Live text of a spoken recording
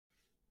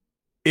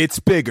It's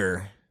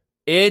bigger.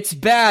 It's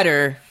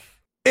badder.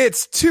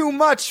 It's too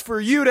much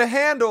for you to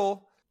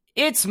handle.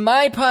 It's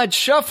My Pod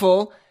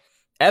Shuffle,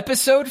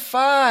 episode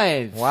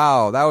 5.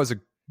 Wow, that was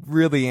a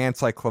really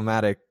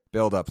anticlimactic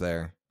build-up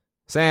there.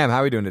 Sam,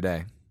 how are we doing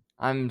today?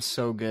 I'm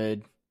so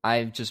good.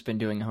 I've just been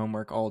doing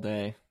homework all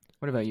day.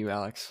 What about you,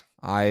 Alex?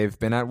 I've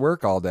been at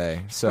work all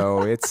day,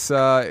 so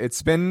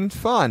it's been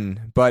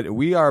fun. But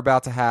we are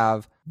about to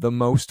have the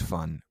most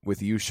fun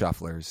with you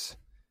shufflers,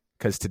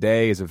 because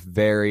today is a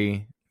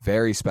very,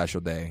 very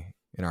special day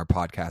in our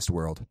podcast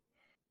world.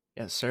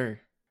 Yes, sir.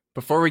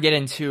 Before we get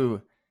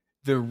into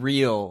the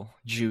real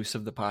juice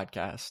of the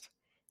podcast,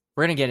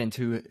 we're going to get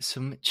into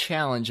some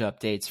challenge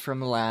updates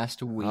from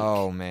last week.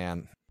 Oh,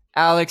 man.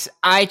 Alex,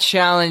 I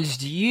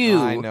challenged you.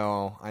 I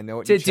know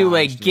what to you do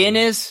a challenged me.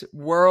 Guinness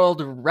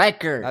World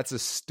Record. That's a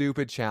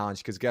stupid challenge,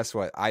 because guess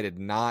what? I did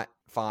not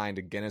find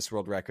a Guinness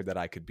World Record that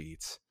I could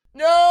beat.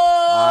 No!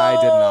 I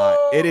did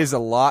not. It is a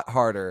lot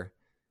harder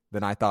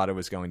than I thought it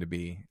was going to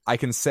be. I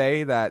can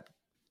say that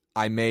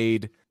I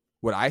made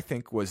what I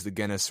think was the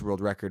Guinness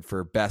World Record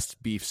for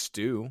best beef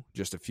stew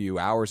just a few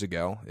hours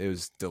ago. It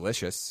was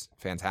delicious.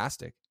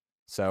 Fantastic.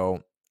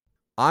 So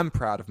I'm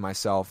proud of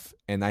myself,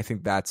 and I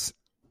think that's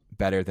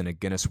better than a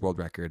Guinness World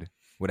Record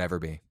would ever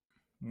be.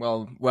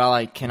 Well,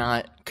 I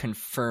cannot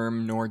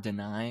confirm nor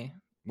deny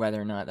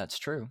whether or not that's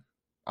true.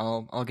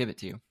 I'll give it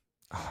to you.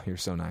 Oh, you're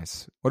so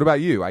nice. What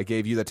about you? I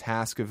gave you the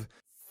task of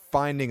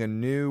finding a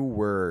new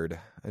word,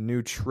 a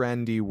new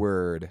trendy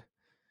word.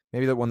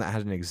 Maybe the one that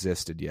hasn't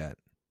existed yet.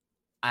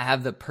 I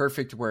have the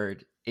perfect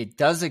word. It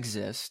does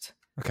exist.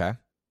 Okay.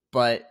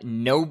 But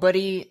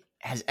nobody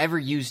has ever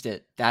used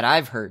it that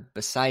I've heard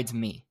besides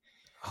me.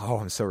 Oh,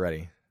 I'm so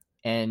ready.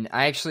 And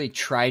I actually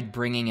tried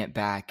bringing it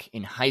back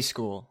in high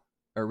school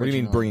originally. What do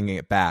you mean bringing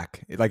it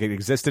back? Like it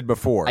existed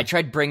before? I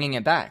tried bringing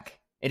it back.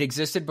 It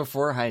existed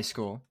before high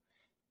school.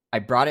 I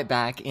brought it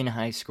back in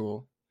high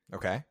school.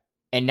 Okay.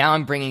 And now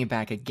I'm bringing it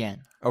back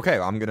again. Okay,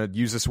 well, I'm going to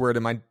use this word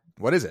in my...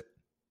 What is it?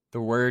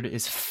 The word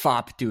is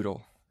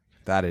fopdoodle.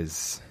 That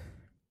is...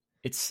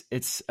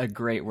 It's a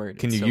great word.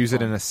 Can you use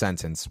it in a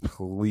sentence,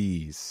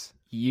 please?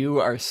 You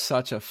are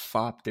such a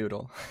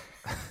fopdoodle.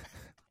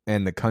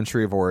 And the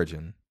country of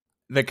origin?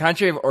 The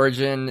country of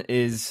origin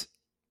is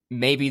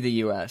maybe the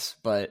U.S.,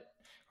 but...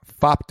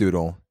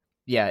 Fopdoodle.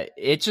 Yeah,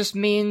 it just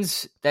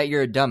means that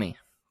you're a dummy.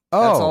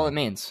 Oh. That's all it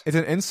means. It's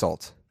an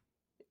insult.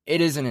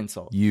 It is an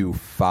insult. You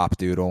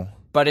fopdoodle.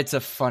 But it's a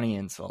funny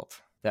insult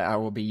that I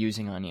will be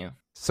using on you.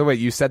 So wait,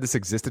 you said this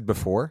existed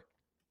before?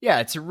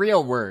 Yeah, it's a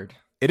real word.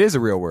 It is a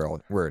real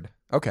word.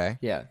 Okay.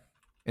 Yeah.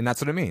 And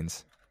that's what it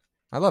means.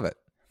 I love it.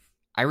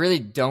 I really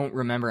don't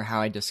remember how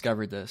I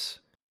discovered this.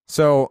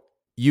 So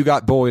you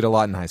got bullied a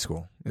lot in high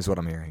school, is what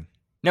I'm hearing.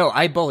 No,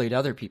 I bullied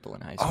other people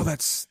in high school. Oh,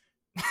 that's...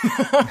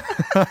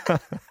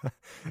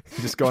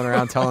 Just going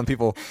around telling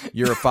people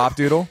you're a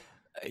fopdoodle?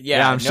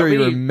 Yeah, I'm sure you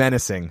were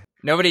menacing.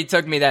 Nobody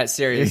took me that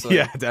seriously.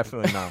 Yeah,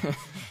 definitely not.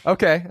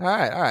 Okay, all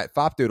right.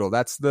 Fopdoodle.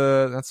 That's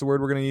the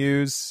word we're going to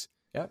use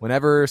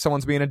whenever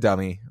someone's being a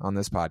dummy on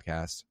this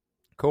podcast.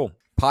 Cool.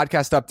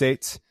 Podcast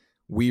updates.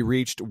 We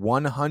reached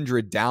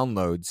 100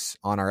 downloads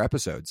on our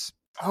episodes.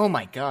 Oh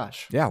my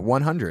gosh. Yeah,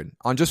 100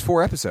 on just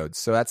 4 episodes.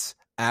 So that's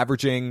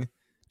averaging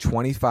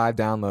 25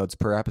 downloads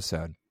per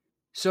episode.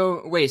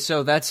 So wait,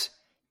 so that's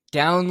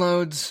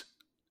downloads,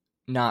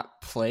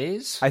 not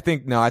plays? I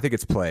think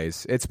it's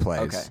plays. It's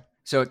plays. Okay.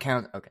 So it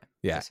counts. Okay.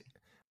 Yeah.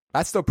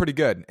 That's still pretty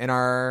good. And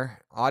our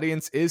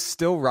audience is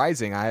still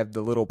rising. I have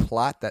the little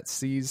plot that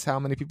sees how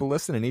many people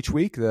listen, and each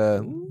week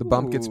the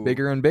bump gets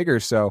bigger and bigger.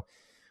 So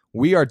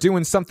we are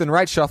doing something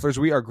right, shufflers.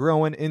 We are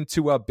growing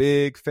into a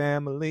big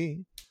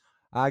family.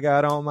 I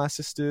got all my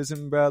sisters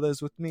and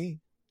brothers with me.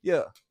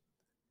 Yeah.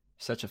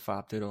 Such a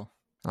fopdoodle.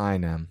 I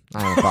am a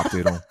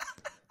fopdoodle.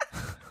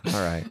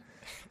 All right.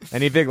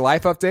 Any big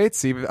life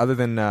updates, even other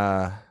than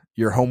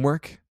your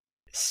homework?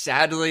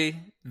 Sadly,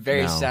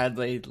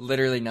 sadly,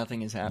 literally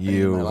nothing is happening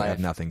in my life. You have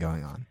nothing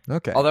going on.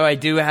 Okay. Although I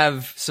do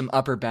have some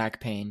upper back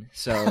pain,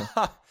 so...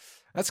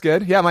 That's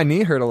good. Yeah, my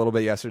knee hurt a little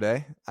bit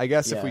yesterday. I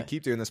guess if we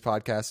keep doing this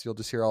podcast, you'll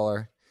just hear all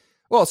our...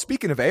 Well,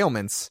 speaking of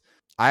ailments,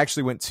 I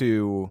actually went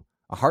to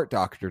a heart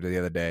doctor the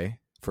other day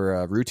for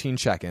a routine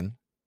check-in.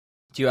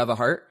 Do you have a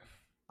heart?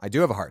 I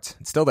do have a heart.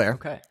 It's still there.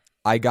 Okay.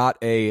 I got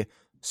a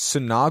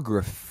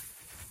sonography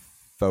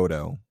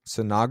photo.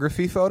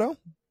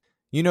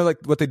 You know, like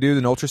what they do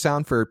in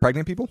ultrasound for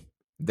pregnant people?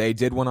 They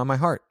did one on my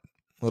heart.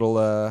 Little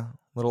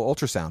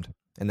ultrasound.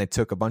 And they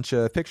took a bunch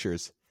of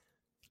pictures.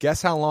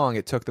 Guess how long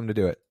it took them to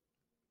do it?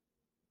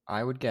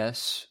 I would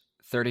guess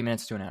 30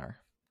 minutes to an hour.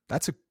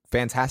 That's a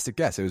fantastic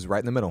guess. It was right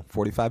in the middle,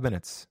 45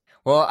 minutes.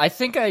 Well, I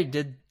think I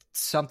did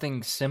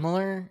something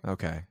similar.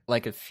 Okay.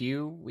 Like a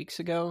few weeks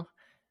ago,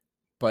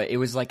 but it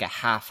was like a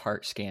half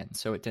heart scan,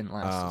 so it didn't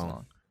last as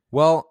long.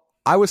 Well,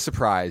 I was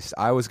surprised.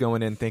 I was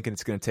going in thinking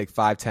it's going to take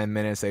 5-10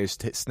 minutes. They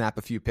just snap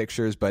a few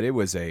pictures, but it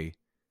was a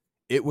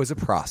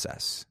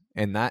process,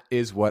 and that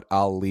is what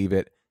I'll leave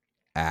it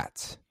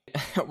at.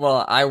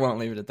 Well, I won't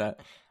leave it at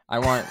that. I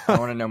want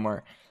to know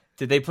more.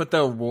 Did they put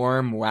the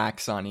warm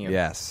wax on you?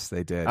 Yes,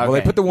 they did. Okay, Well,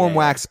 they put the warm yeah.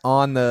 wax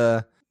on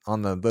the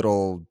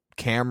little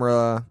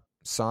camera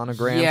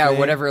sonogram Yeah, thing.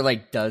 whatever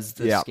like does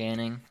the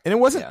scanning. And it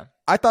wasn't. Yeah.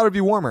 I thought it'd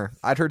be warmer.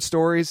 I'd heard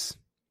stories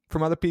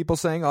from other people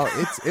saying, "Oh,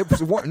 it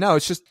was warm." No,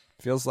 it's just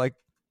feels like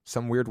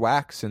some weird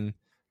wax, and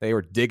they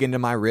were digging into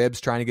my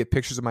ribs trying to get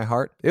pictures of my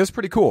heart. It was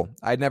pretty cool.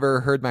 I'd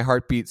never heard my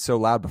heart beat so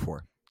loud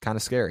before. Kind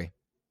of scary.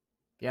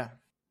 Yeah.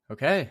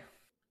 Okay.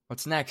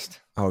 What's next?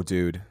 Oh,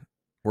 dude,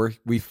 we're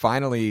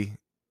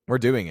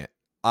doing it.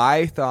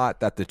 I thought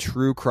that the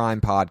true crime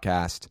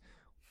podcast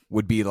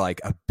would be like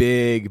a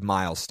big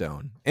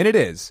milestone, and it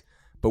is.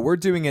 But we're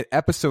doing it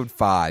episode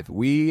 5.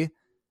 We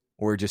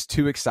were just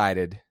too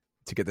excited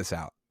to get this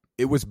out.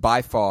 It was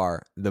by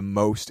far the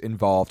most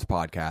involved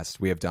podcast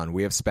we have done.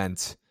 We have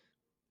spent,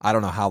 I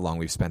don't know how long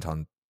we've spent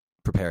on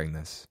preparing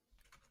this.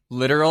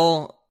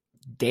 Literal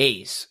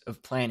days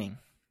of planning.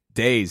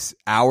 Days,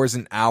 hours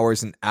and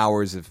hours and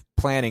hours of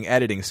planning,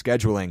 editing,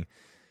 scheduling.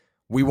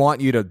 We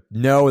want you to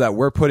know that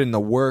we're putting the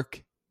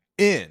work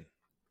in.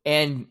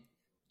 And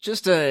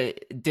just a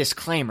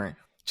disclaimer,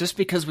 just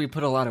because we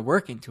put a lot of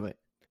work into it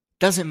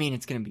doesn't mean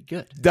it's going to be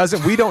good.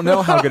 We don't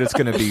know how good it's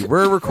going to be.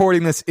 We're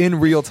recording this in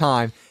real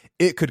time.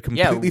 It could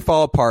completely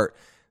fall apart.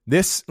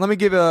 Let me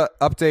give an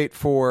update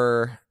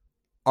for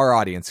our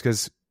audience,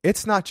 because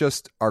it's not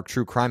just our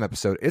true crime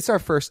episode. It's our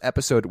first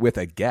episode with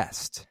a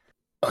guest.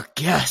 A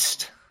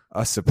guest.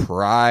 A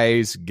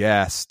surprise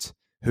guest.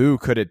 Who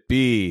could it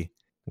be?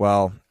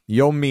 Well,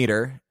 you'll meet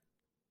her.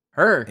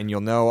 Her. And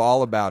you'll know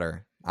all about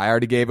her. I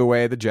already gave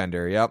away the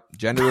gender. Yep.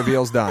 Gender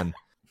reveal's done.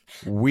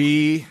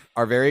 We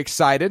are very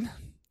excited,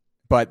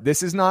 but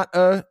this is not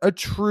a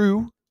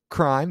true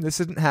crime. This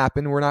didn't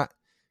happen. We're not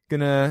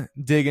going to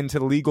dig into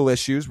the legal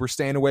issues. We're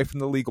staying away from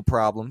the legal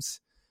problems.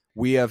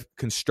 We have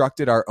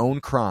constructed our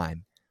own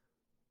crime,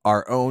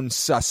 our own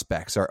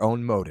suspects, our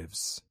own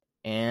motives.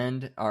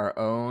 And our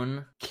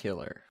own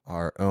killer.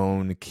 Our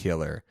own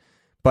killer.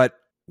 But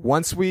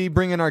once we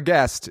bring in our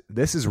guest,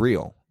 this is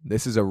real.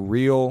 This is a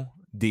real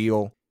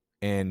deal,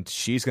 and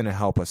she's going to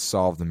help us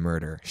solve the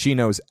murder. She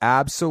knows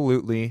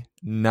absolutely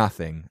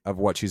nothing of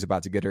what she's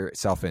about to get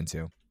herself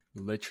into.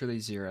 Literally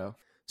zero.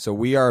 So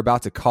we are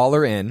about to call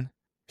her in.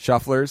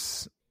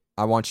 Shufflers,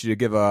 I want you to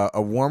give a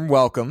warm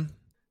welcome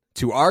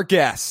to our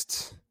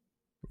guest,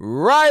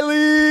 Riley!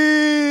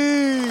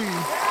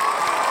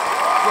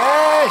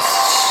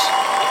 Yes!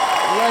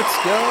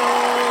 Let's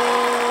go!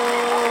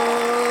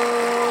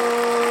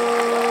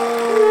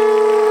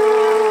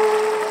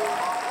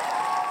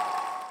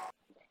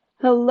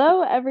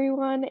 Hello,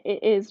 everyone.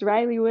 It is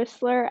Riley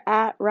Whistler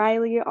at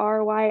Riley,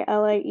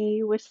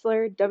 RYLIE,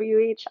 Whistler,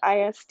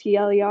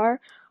 WHISTLER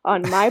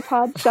on My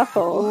Pod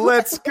Shuffle.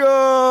 Let's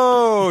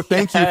go!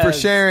 Thank you for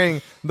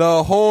sharing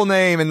the whole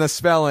name and the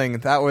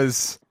spelling.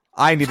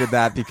 I needed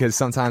that because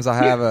sometimes I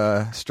have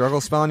a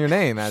struggle spelling your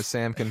name, as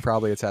Sam can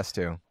probably attest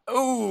to.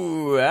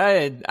 Oh,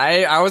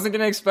 I wasn't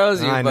going to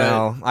expose you. I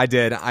know. I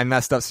did. I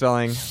messed up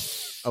spelling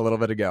a little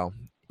bit ago.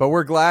 But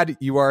we're glad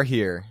you are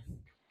here.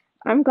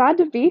 I'm glad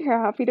to be here.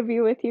 Happy to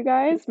be with you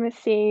guys. Miss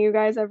seeing you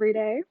guys every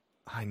day.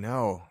 I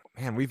know.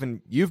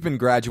 Man, you've been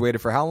graduated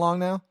for how long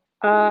now?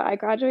 I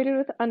graduated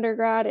with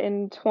undergrad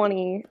in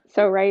 20,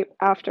 so right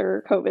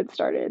after COVID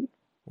started.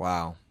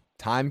 Wow.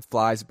 Time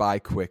flies by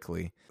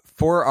quickly.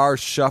 For our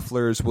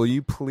shufflers, will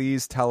you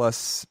please tell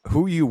us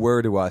who you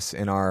were to us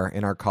in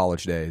our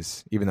college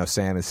days, even though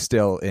Sam is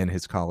still in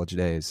his college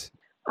days?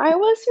 I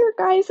was your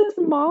guys'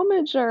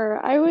 momager.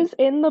 I was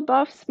in the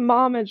Buffs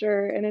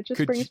momager, and it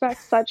just brings back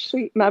such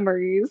sweet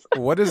memories.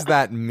 What does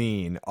that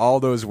mean?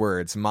 All those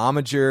words.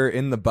 Momager,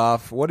 in the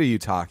Buff. What are you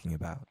talking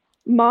about?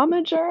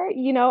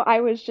 Momager, I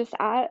was just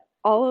at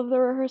all of the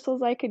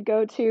rehearsals I could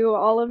go to,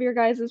 all of your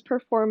guys'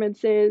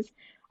 performances.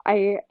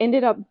 I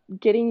ended up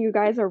getting you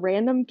guys a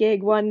random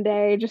gig one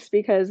day just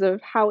because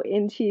of how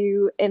into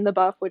you in the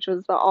Buff, which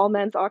was the all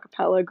men's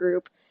acappella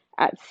group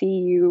at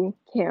CU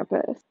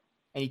campus.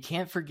 And you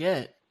can't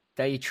forget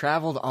that you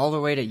traveled all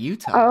the way to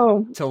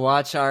Utah to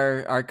watch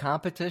our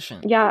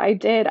competition. Yeah, I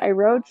did. I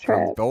road trip.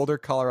 From Boulder,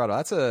 Colorado.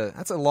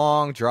 That's a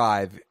long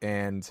drive,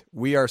 and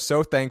we are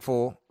so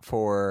thankful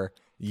for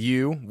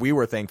you. We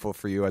were thankful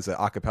for you as an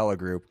a cappella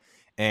group,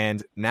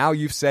 and now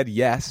you've said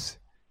yes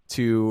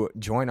to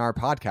join our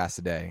podcast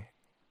today.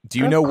 Do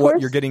you know what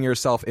you're getting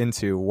yourself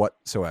into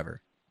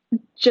whatsoever?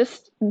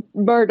 Just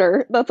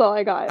murder. That's all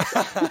I got.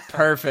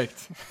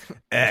 Perfect.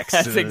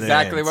 Excellent. That's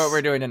exactly what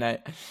we're doing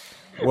tonight.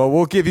 Well,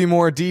 we'll give you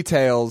more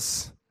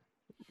details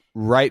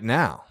right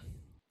now.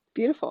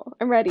 Beautiful.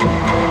 I'm ready.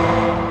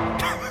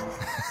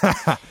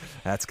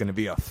 That's going to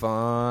be a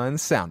fun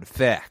sound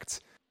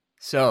effect.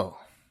 So,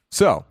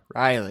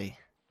 Riley.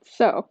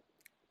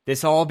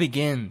 This all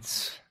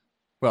begins.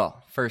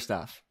 Well, first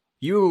off,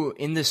 you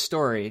in this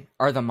story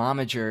are the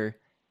momager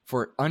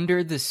for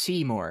Under the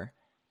Seamore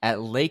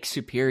at Lake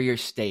Superior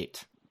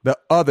State. The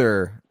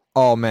other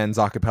all men's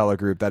a cappella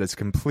group that is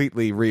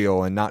completely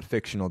real and not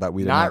fictional that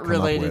we did not come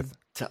related up with.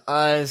 To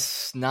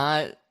us,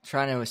 not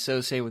trying to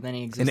associate with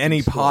any existing and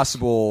any schools.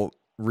 possible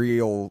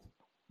real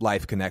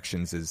life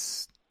connections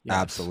is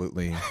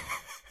absolutely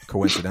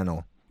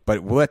coincidental.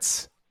 But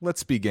let's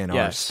begin our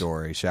Yes.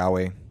 story, shall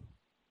we?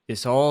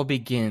 This all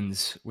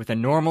begins with a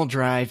normal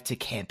drive to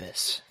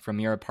campus from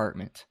your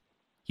apartment.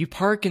 You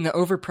park in the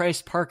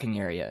overpriced parking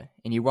area,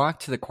 and you walk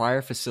to the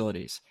choir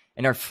facilities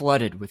and are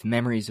flooded with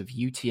memories of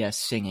UTS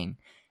singing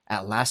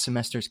at last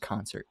semester's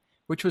concert,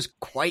 which was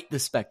quite the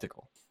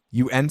spectacle.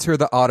 You enter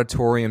the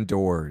auditorium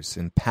doors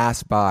and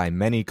pass by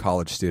many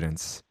college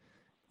students.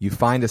 You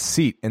find a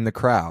seat in the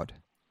crowd.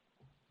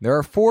 There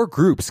are 4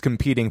 groups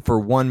competing for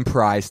one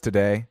prize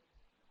today.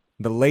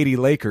 The Lady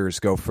Lakers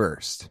go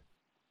first,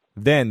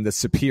 then the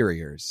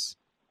Superiors,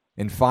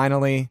 and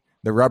finally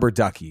the Rubber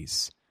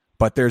Duckies.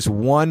 But there's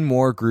one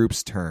more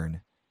group's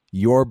turn,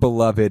 your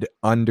beloved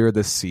Under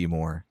the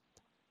Seamore.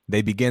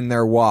 They begin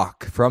their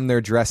walk from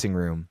their dressing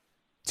room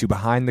to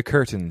behind the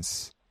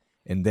curtains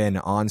and then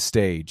on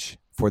stage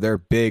for their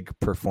big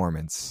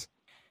performance.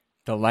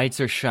 The lights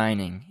are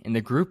shining, and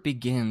the group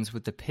begins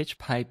with the pitch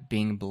pipe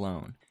being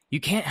blown. You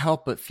can't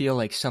help but feel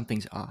like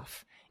something's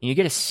off, and you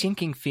get a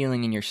sinking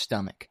feeling in your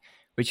stomach,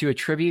 which you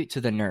attribute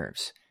to the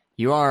nerves.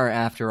 You are,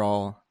 after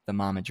all, the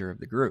momager of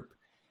the group.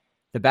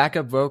 The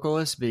backup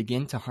vocalists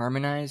begin to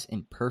harmonize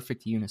in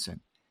perfect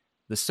unison.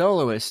 The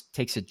soloist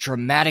takes a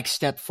dramatic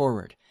step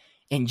forward,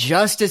 and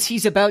just as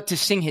he's about to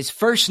sing his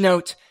first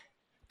note,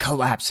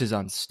 collapses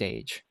on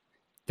stage.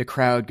 The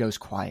crowd goes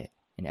quiet,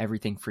 and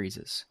everything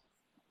freezes.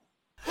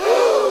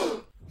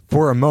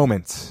 For a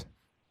moment,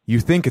 you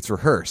think it's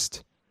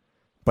rehearsed,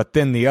 but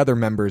then the other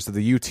members of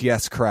the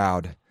UTS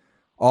crowd,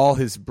 all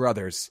his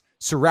brothers,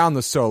 surround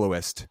the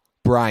soloist,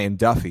 Brian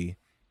Duffy,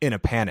 in a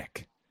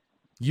panic.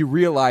 You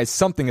realize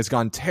something has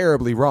gone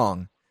terribly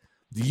wrong.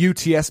 The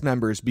UTS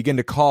members begin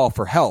to call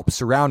for help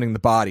surrounding the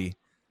body.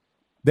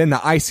 Then the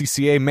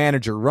ICCA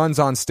manager runs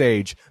on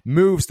stage,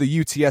 moves the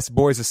UTS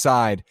boys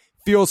aside,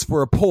 feels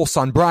for a pulse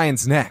on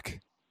Brian's neck.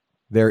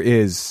 There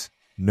is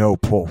no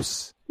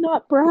pulse.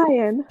 Not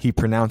Brian. He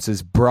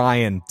pronounces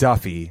Brian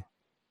Duffy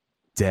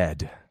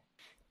dead.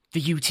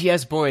 The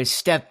UTS boys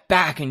step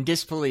back in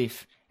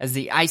disbelief as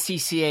the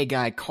ICCA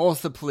guy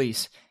calls the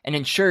police and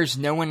ensures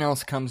no one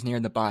else comes near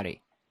the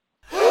body.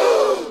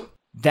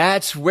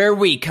 That's where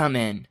we come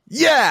in.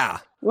 Yeah!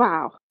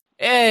 Wow.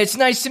 Hey, it's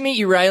nice to meet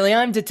you, Riley.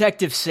 I'm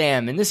Detective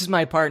Sam, and this is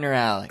my partner,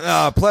 Alex.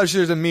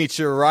 Pleasure to meet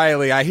you,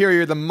 Riley. I hear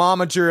you're the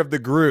momager of the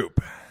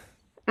group.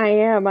 I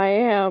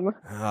am.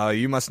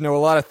 You must know a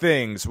lot of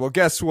things. Well,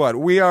 guess what?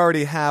 We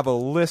already have a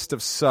list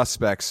of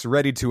suspects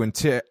ready to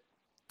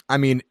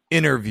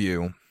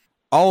interview.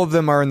 All of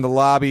them are in the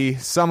lobby.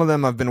 Some of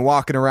them have been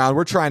walking around.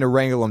 We're trying to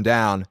wrangle them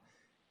down.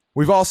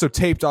 We've also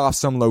taped off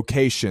some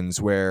locations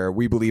where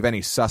we believe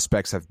any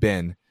suspects have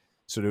been,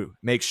 so to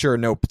make sure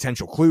no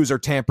potential clues are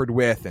tampered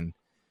with, and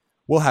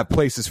we'll have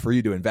places for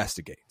you to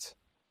investigate.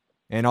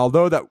 And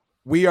although that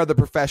we are the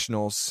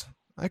professionals,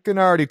 I can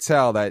already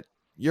tell that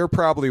you're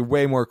probably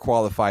way more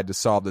qualified to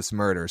solve this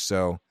murder,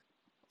 so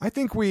I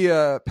think we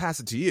pass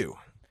it to you.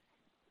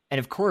 And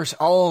of course,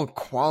 all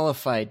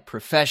qualified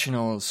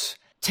professionals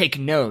take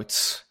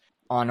notes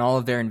on all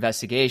of their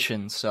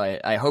investigations, so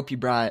I hope you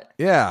brought...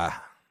 Yeah,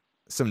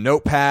 some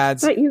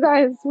notepads. But you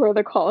guys were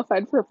the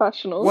qualified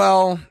professionals.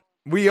 Well,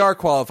 we are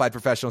qualified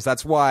professionals.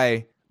 That's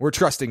why we're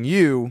trusting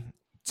you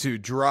to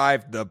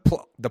drive the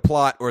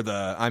plot or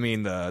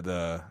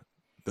the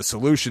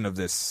solution of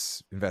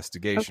this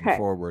investigation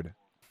forward.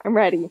 I'm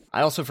ready.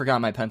 I also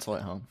forgot my pencil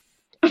at home.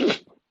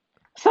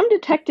 Some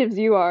detectives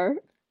you are.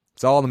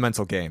 It's all the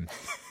mental game.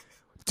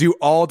 Do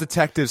all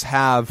detectives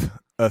have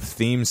a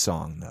theme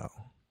song, though?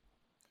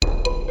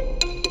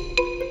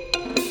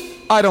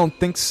 I don't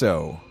think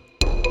so.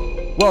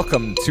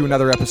 Welcome to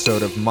another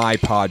episode of My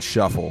Pod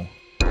Shuffle.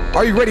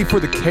 Are you ready for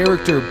the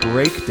character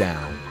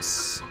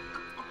breakdowns?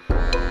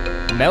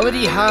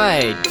 Melody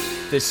Hyde,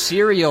 the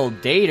serial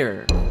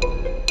dater.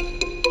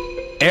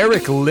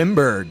 Eric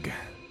Limberg,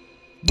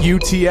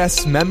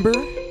 UTS member.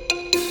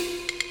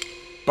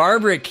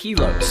 Barbara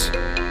Kilos,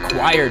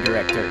 choir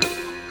director.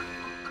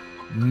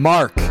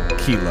 Mark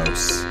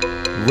Kilos,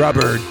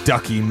 Rubber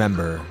Ducky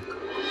member.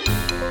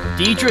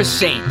 Deidre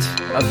Saint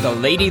of the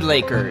Lady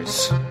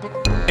Lakers.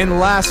 And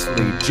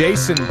lastly,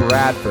 Jason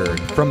Bradford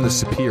from the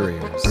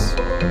Superiors.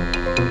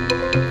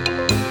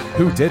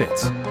 Who did it?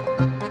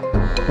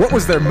 What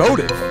was their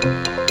motive?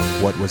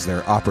 What was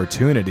their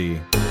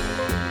opportunity?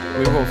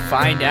 We will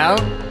find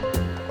out.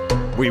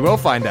 We will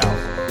find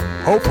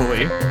out.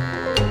 Hopefully.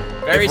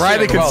 Very if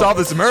Riley soon. can solve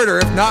this murder.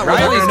 If not, we're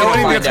Riley's not going to know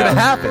gonna anything that's going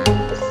to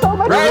happen. So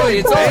much Riley,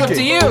 it's all up pressure.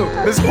 to you.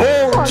 This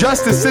whole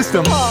justice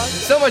system.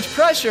 So much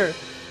pressure.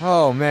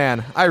 Oh,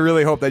 man. I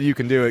really hope that you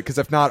can do it, because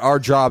if not, our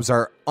jobs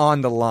are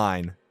on the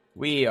line.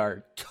 We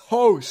are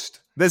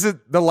toast. This is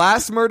the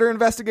last murder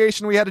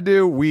investigation we had to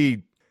do.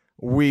 We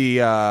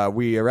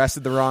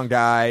arrested the wrong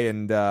guy,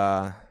 and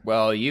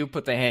Well, you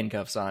put the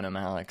handcuffs on him,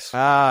 Alex.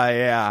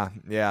 yeah,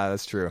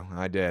 that's true.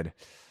 I did.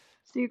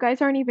 So you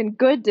guys aren't even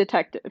good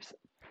detectives.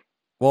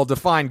 Well,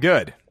 define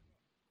good.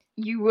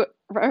 You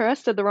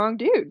arrested the wrong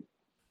dude.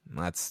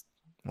 That's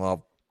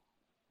all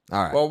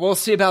right. Well, we'll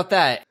see about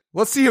that.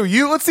 Let's see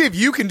if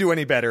you can do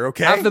any better.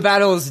 Okay. Half the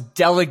battle is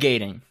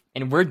delegating.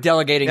 And we're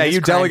delegating Yeah, this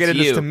you crime delegated to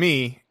this you. to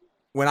me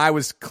when I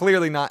was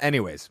clearly not.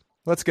 Anyways,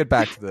 let's get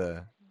back to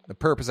the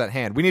purpose at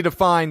hand. We need to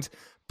find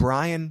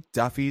Brian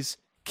Duffy's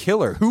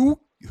killer. Who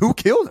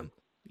killed him?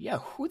 Yeah,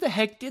 who the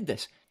heck did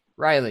this?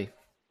 Riley,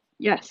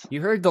 Yes.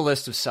 you heard the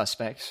list of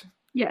suspects.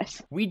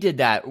 Yes. We did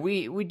that.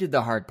 We did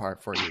the hard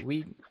part for you.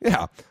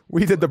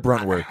 We did the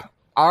brunt work.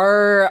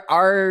 our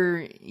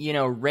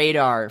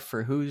radar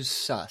for who's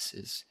sus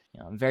is,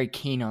 I'm very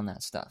keen on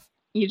that stuff.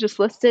 You just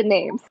listed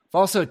names. I've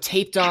also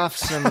taped off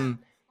some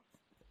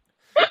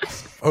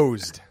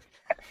Posed.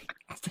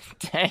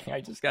 Dang,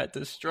 I just got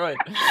destroyed.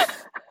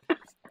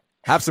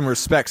 Have some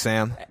respect,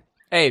 Sam.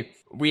 Hey,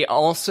 we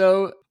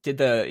also did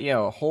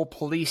the whole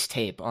police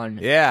tape on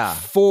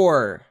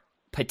 4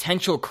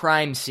 potential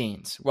crime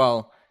scenes.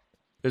 Well,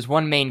 there's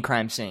one main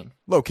crime scene.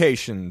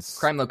 Locations.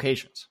 Crime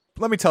locations.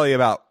 Let me tell you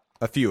about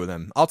a few of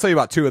them. I'll tell you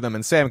about 2 of them,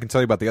 and Sam can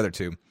tell you about the other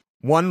 2.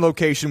 One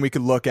location we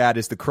could look at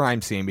is the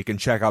crime scene. We can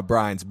check out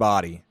Brian's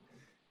body.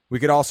 We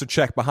could also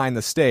check behind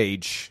the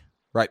stage,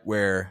 right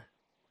where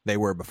they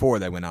were before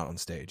they went out on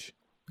stage.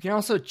 We can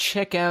also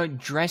check out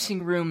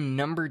dressing room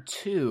number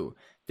 2,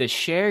 the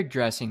shared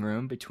dressing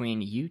room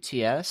between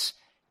UTS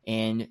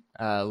and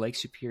Lake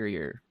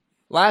Superior.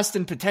 Last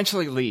and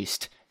potentially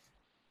least,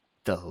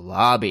 the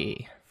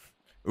lobby.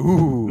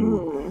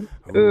 Ooh.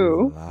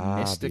 Lobby.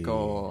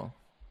 Mystical.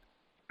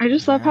 I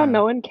just love how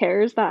no one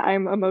cares that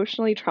I'm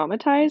emotionally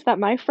traumatized, that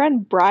my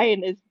friend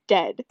Brian is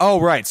dead. Oh,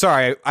 right.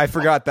 Sorry. I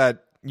forgot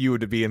that you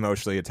would be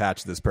emotionally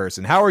attached to this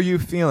person. How are you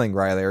feeling,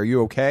 Riley? Are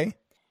you okay?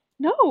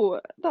 No,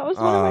 that was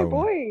one of my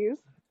boys.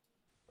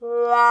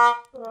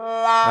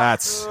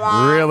 That's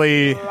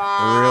really,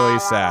 really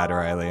sad,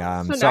 Riley.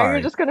 I'm So now sorry.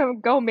 you're just gonna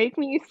go make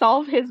me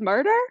solve his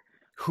murder?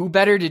 Who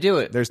better to do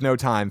it? There's no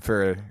time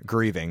for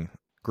grieving.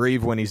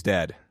 Grieve when he's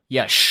dead.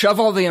 Yeah, shove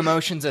all the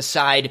emotions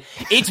aside.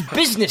 It's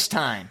business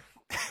time.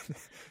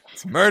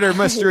 It's murder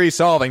mystery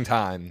solving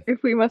time.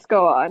 If we must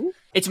go on.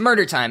 It's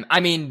murder time. I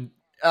mean,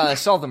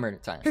 solve the murder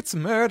time. It's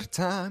murder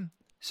time.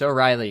 So,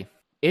 Riley,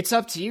 it's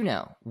up to you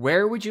now.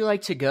 Where would you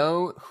like to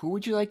go? Who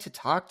would you like to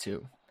talk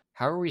to?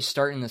 How are we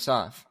starting this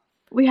off?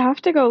 We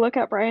have to go look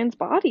at Brian's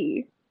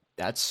body.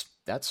 That's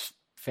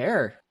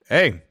fair.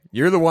 Hey,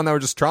 you're the one that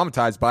was just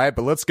traumatized by it,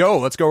 but let's go.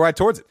 Let's go right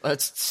towards it.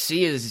 Let's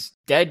see his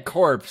dead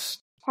corpse.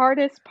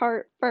 Hardest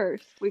part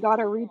first. We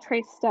gotta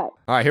retrace steps.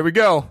 All right, here we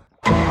go.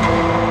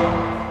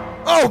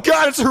 Oh,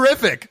 God, it's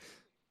horrific.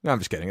 No, I'm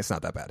just kidding. It's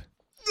not that bad.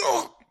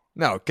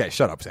 No, okay,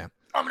 shut up, Sam.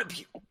 I'm gonna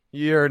puke.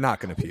 You're not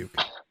going to puke.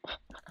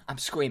 I'm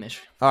squeamish.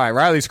 All right,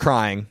 Riley's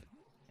crying.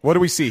 What do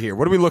we see here?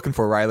 What are we looking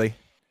for, Riley?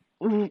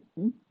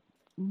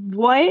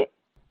 What?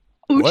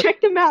 Ooh, What?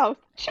 check the mouth.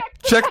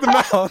 Check the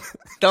mouth.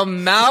 The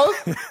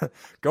mouth?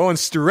 Going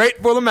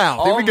straight for the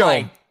mouth. Here we go.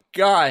 Oh my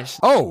gosh.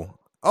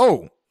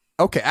 Oh,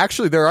 okay.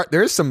 Actually,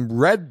 there is some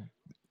red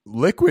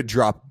liquid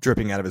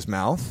dripping out of his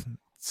mouth.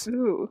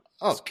 Ooh.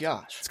 Oh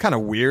gosh. It's kind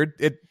of weird.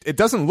 It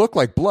doesn't look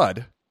like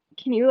blood.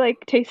 Can you,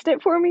 taste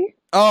it for me?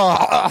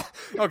 Oh,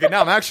 okay.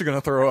 Now I'm actually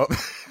gonna throw up.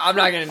 I'm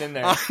not getting in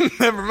there.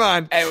 Never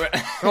mind. Hey,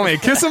 Want me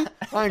to kiss him?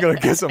 I ain't gonna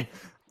kiss him.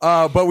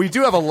 But we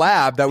do have a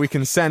lab that we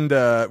can send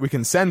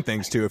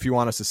things to if you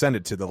want us to send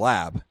it to the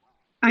lab.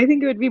 I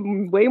think it would be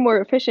way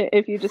more efficient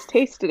if you just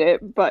tasted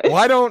it, but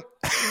Why don't?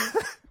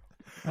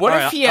 What All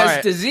if right, he has all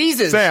right.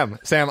 diseases? Sam,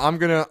 I'm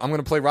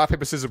gonna play rock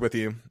paper scissors with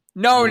you.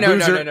 No.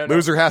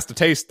 Loser has to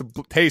taste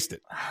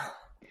it.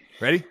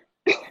 Ready?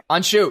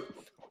 On shoot.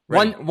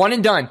 Ready. One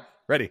and done.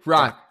 Ready?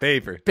 Rock.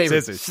 Paper.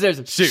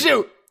 Scissors.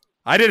 Shoot.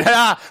 I did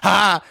yeah.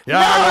 No,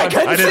 I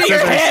couldn't did see your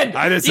scissors. hand.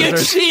 I did You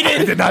scissors.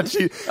 cheated. I did not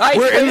cheat. I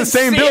We're in couldn't the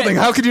same see building. it.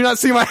 How could you not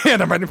see my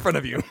hand? I'm right in front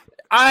of you.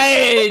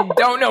 I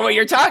don't know what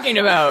you're talking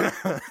about.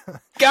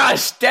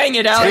 Gosh, dang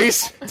it,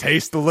 Alex.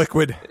 Taste the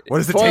liquid. What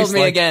does it Foiled taste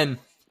me like? again.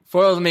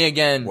 Foiled me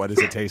again. What does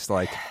it taste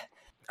like?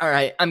 All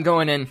right, I'm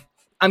going in.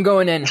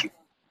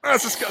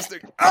 That's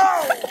disgusting.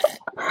 Oh!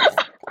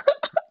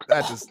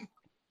 That just...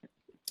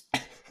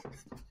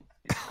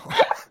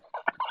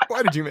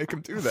 Why did you make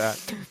him do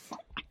that?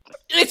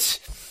 It's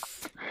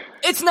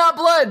not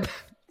blood.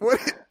 What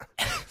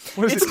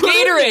is It's it?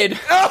 Gatorade.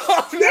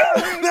 Oh,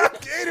 no,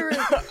 not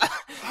Gatorade.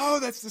 Oh,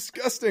 that's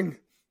disgusting.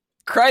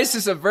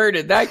 Crisis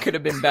averted. That could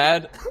have been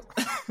bad.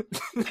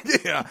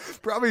 Yeah,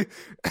 probably.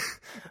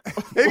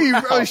 Maybe you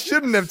probably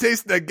shouldn't have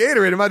tasted that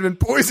Gatorade. It might have been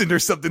poisoned or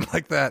something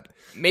like that.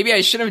 Maybe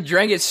I should have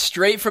drank it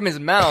straight from his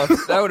mouth.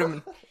 That would have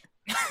been...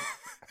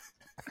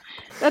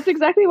 that's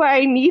exactly why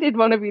I needed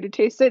one of you to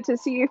taste it to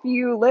see if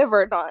you live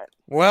or not.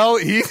 Well,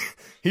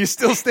 he's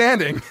still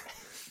standing.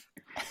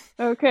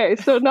 Okay,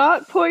 so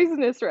not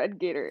poisonous red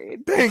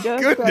Gatorade. Thank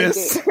just red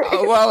goodness.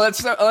 Gatorade. well,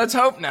 let's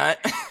hope not.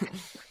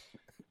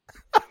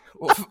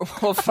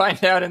 We'll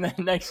find out in the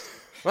next...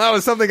 Well, that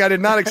was something I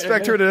did not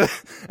expect her to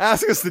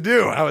ask us to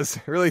do. I was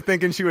really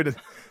thinking she would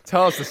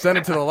tell us to send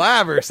it to the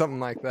lab or something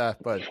like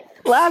that. But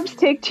Labs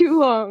take too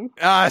long.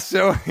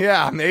 so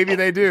yeah, maybe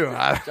they do.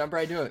 Jump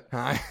right to it.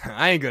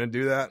 I ain't gonna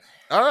do that.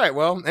 All right.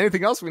 Well,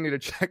 anything else we need to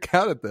check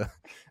out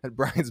at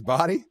Brian's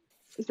body?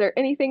 Is there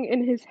anything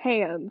in his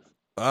hands?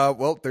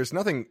 Well, there's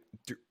nothing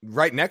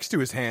right next to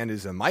his hand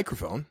is a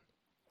microphone.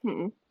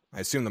 Hmm. I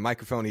assume the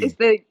microphone. Is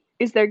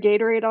there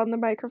Gatorade on the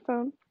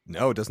microphone?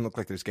 No, it doesn't look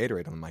like there's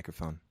Gatorade on the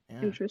microphone.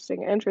 Yeah.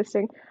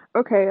 Interesting.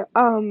 Okay.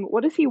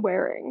 What is he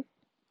wearing?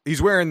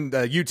 He's wearing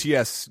the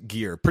UTS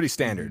gear. Pretty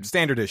standard.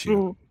 Standard issue.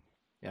 Mm.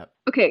 Yep.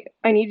 Okay,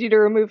 I need you to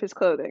remove his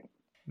clothing.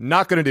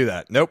 Not going to do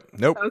that. Nope.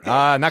 Okay.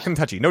 Not going to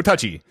touchy. No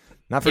touchy.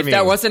 Not for If me.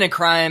 that wasn't a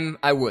crime,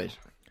 I would.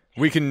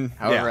 We can.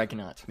 However, yeah. I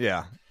cannot.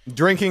 Yeah.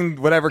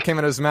 Drinking whatever came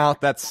out of his mouth,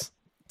 that's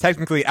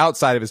technically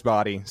outside of his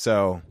body,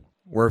 so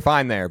we're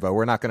fine there, but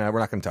we're not gonna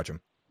touch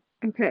him.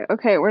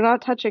 Okay, we're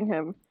not touching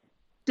him.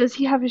 Does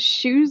he have his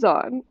shoes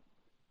on?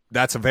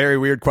 That's a very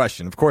weird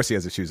question. Of course he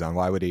has his shoes on.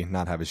 Why would he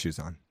not have his shoes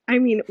on? I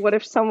mean, what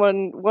if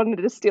someone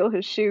wanted to steal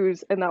his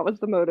shoes and that was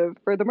the motive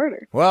for the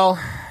murder? Well,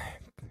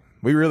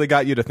 we really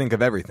got you to think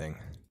of everything.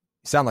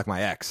 You sound like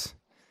my ex.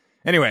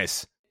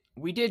 Anyways.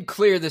 We did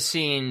clear the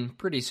scene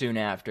pretty soon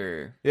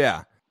after.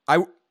 Yeah.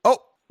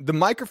 The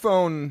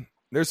microphone,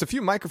 there's a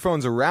few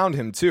microphones around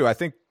him too. I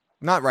think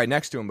not right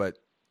next to him, but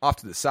off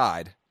to the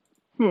side.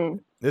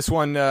 This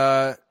one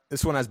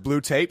has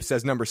blue tape,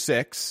 says number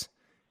 6.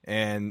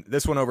 And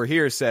this one over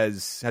here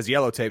has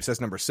yellow tape,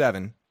 says number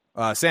 7.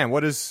 Sam,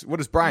 what does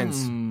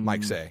Brian's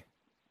mic say?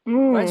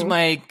 Brian's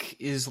mic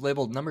is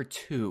labeled number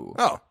 2.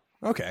 Oh,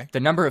 okay.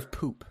 The number of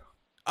poop.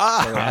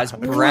 So it has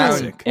brown.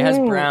 classic. It has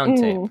brown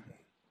tape.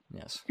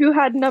 Yes. Who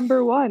had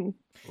number 1?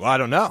 Well, I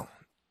don't know.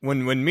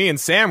 When me and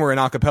Sam were in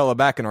acapella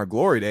back in our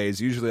glory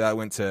days, usually I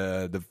went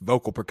to the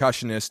vocal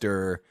percussionist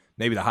or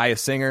maybe the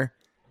highest singer.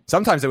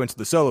 Sometimes I went to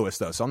the soloist,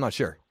 though, so I'm not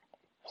sure.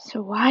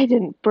 So why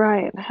didn't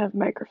Brian have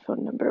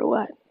microphone number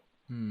 1?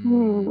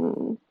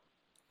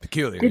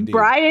 Peculiar, Did indeed.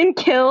 Brian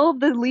kill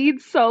the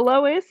lead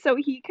soloist so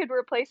he could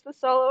replace the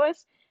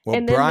soloist? Well,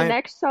 and then the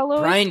next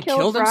soloist Brian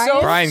killed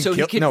himself Brian so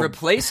he could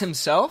replace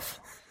himself?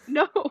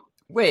 No.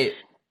 Wait.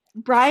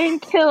 Brian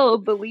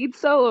killed the lead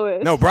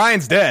soloist. No,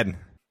 Brian's dead.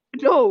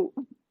 No.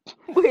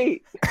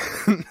 Wait.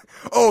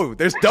 Oh,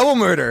 there's double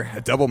murder.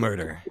 A double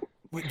murder.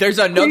 There's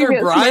another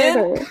Previous Brian?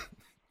 murder.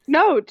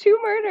 No, 2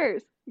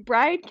 murders.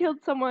 Brian killed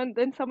someone,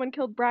 then someone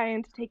killed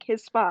Brian to take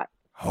his spot.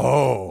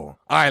 Oh,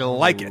 I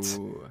like it.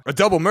 Ooh. A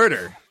double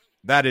murder.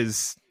 That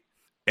is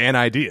an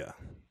idea.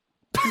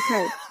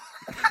 Okay.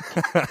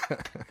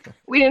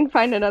 We didn't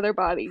find another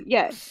body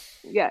yet.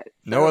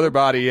 No other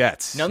body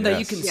yet. None that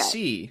you can Yes.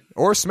 see.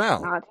 Or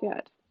smell. Not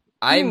yet.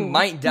 I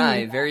might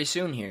die very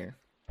soon here.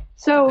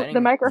 So Depending-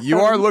 the microphone. You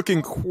are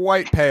looking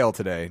quite pale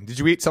today. Did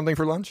you eat something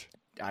for lunch?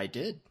 I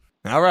did.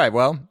 All right,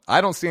 well, I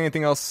don't see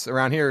anything else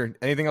around here.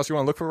 Anything else you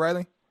want to look for,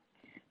 Riley?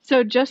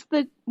 So just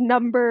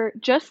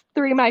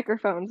 3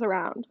 microphones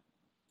around.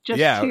 Just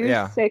Yeah, 2,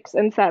 yeah. 6,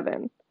 and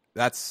 7.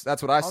 That's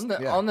what I On the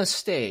yeah. on the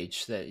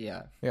stage that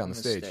on the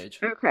stage.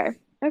 Okay.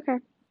 Okay.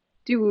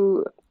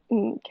 Good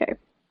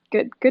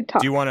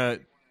talk. Do you want to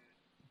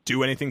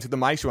do anything to the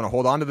mics? You want to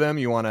hold on to them?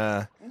 You want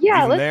to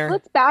Yeah, leave them there?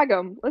 let's bag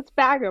them. Let's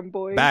bag them,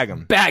 boys. Bag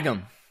them. Bag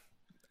him.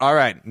 All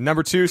right,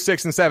 number 2,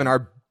 6, and 7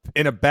 are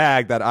in a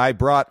bag that I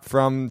brought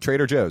from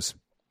Trader Joe's.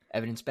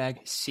 Evidence bag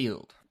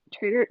sealed.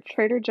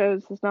 Trader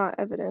Joe's is not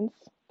evidence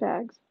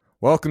bags.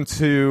 Welcome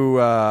to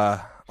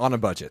On a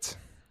Budget.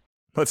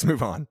 Let's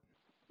move on.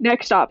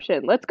 Next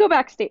option. Let's go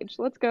backstage.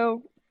 Let's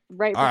go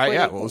right. All right, before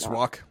yeah. they We'll just take off.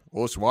 walk.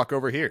 We'll just walk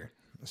over here.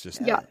 Let's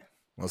just Yeah.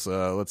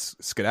 Let's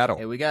skedaddle.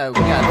 Hey, we got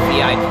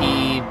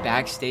VIP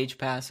backstage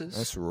passes.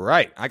 That's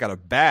right. I got a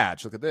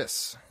badge. Look at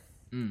this.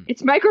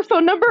 It's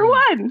microphone number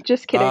 1.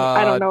 Just kidding.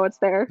 I don't know what's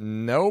there.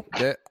 Nope.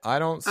 I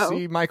don't Oh.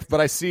 see mic,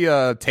 but I see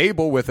a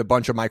table with a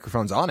bunch of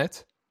microphones on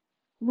it.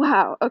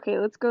 Wow. Okay,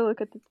 let's go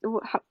look at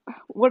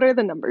what are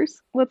the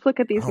numbers? Let's look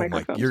at these Oh my!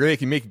 microphones. You're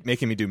making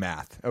me do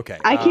math. Okay.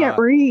 I can't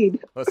read.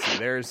 Let's see.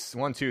 There's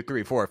 1, 2,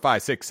 3, 4,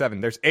 5, 6,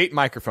 7. There's 8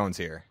 microphones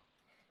here.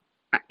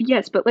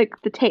 Yes, but like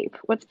the tape.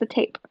 What's the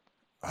tape?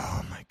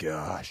 Oh my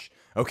gosh.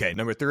 Okay,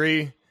 number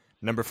 3,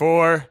 number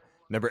 4,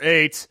 number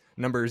 8,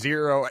 number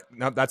 0.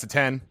 No, that's a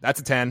 10. That's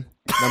a 10.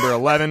 Number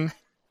 11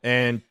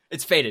 and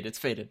It's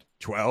faded.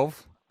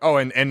 12. Oh,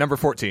 and number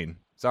 14.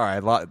 Sorry,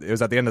 it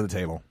was at the end of the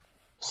table.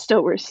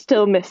 We're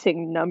still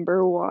missing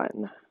number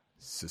 1.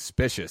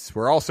 Suspicious.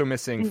 We're also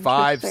missing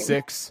 5, Interesting.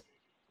 6,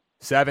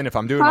 7, if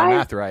I'm doing my 5,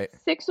 math right.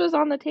 6 was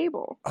on the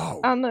table. Oh.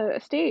 On the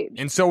stage.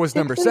 And so was 6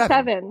 number and 7.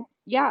 7.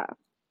 Yeah.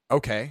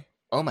 Okay.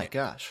 Oh my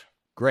gosh.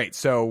 Great.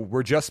 So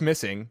we're just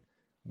missing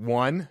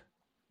 1,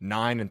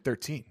 9, and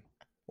 13.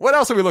 What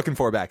else are we looking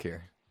for back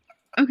here?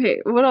 Okay,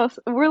 what else?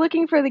 We're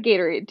looking for the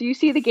Gatorade. Do you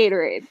see the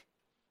Gatorade?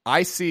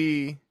 I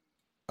see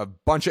a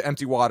bunch of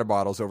empty water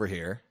bottles over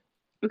here.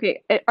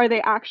 Okay, are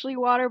they actually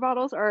water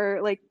bottles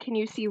or like can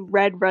you see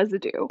red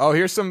residue? Oh,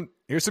 here's some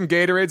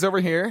Gatorades over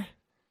here.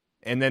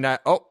 And then a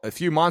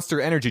few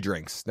Monster energy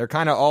drinks. They're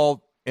kind of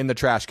all in the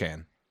trash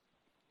can.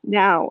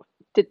 Now,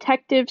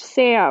 Detective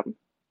Sam,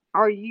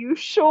 are you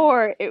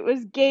sure it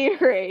was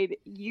Gatorade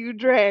you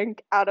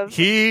drank out of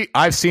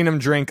I've seen him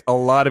drink a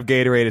lot of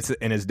Gatorade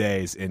in his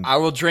days. And I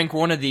will drink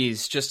one of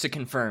these just to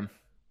confirm.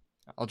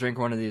 I'll drink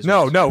one of these.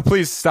 No,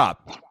 please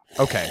stop.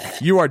 Okay,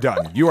 you are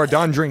done. You are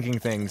done drinking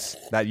things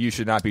that you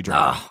should not be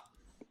drinking.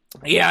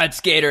 Yeah,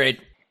 it's Gatorade.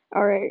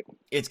 All right.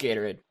 It's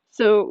Gatorade.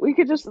 So we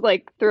could just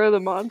like throw the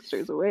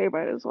monsters away,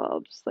 might as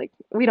well. Just like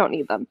we don't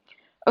need them.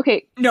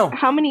 Okay, No.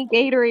 how many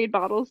Gatorade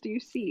bottles do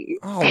you see?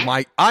 Oh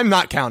my! I'm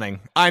not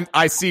counting.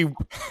 I see.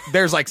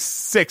 There's like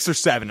 6 or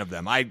 7 of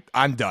them.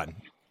 I'm done.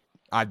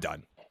 I'm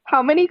done.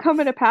 How many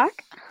come in a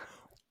pack?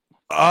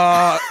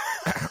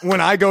 When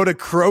I go to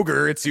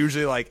Kroger, it's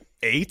usually like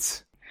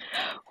 8.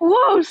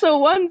 Whoa, so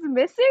one's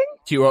missing?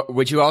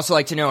 Would you also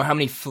like to know how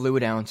many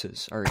fluid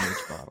ounces are in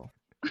each bottle?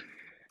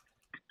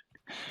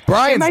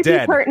 Brian's might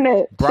dead. be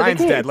pertinent to the Brian's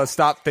case. dead. Let's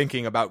stop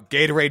thinking about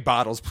Gatorade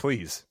bottles,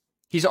 please.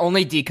 He's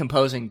only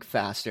decomposing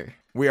faster.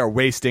 We are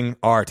wasting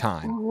our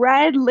time.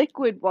 Red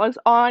liquid was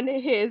on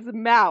his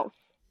mouth.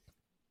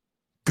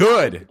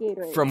 Good.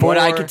 Gatorade. From what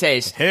I For could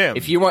taste, him.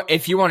 if you want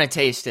to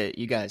taste it,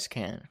 you guys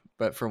can.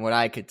 But from what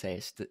I could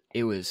taste, that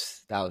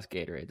was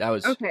Gatorade. That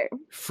was Okay.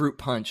 fruit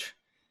punch.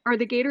 Are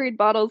the Gatorade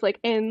bottles like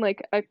in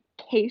like a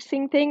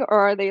casing thing, or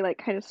are they like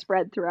kind of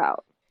spread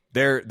throughout?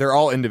 They're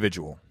all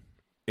individual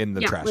in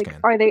the trash like, can.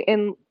 Are they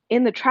in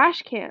the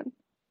trash can?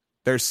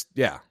 They're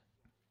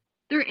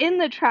in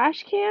the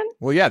trash can?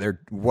 Well, yeah. They're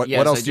what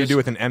Yes, else I do you just- do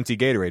with an empty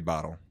Gatorade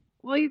bottle?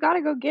 Well, you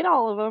gotta go get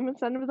all of them and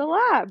send them to the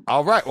lab.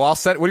 All right. Well,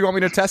 what do you want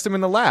me to test them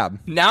in the lab?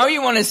 Now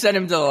you want to send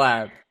him to the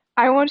lab.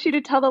 I want you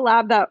to tell the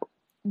lab that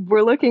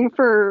we're looking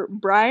for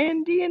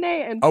Brian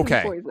DNA and some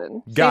Okay.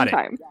 poison. Got Same it.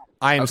 time.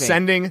 I am Okay.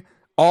 sending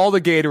all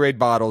the Gatorade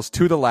bottles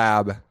to the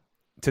lab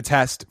to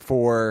test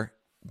for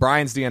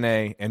Brian's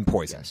DNA and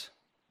poison.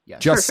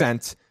 Yes. Just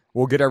sent.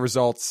 We'll get our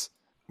results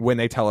when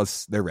they tell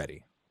us they're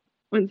ready.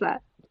 When's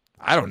that?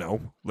 I don't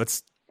know.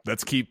 Let's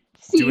keep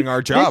See, doing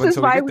our job this is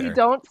until why we get we there.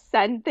 don't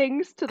send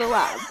things to the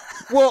lab.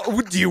 Well,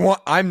 do you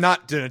want? I'm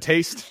not gonna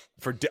taste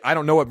for. I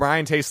don't know what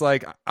Brian tastes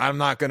like. I'm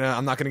not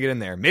gonna get in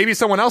there. Maybe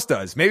someone else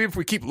does. Maybe if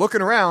we keep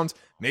looking around,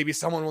 maybe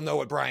someone will know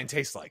what Brian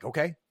tastes like.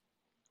 Okay.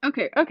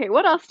 Okay,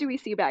 what else do we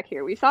see back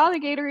here? We saw the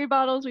Gatorade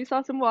bottles, we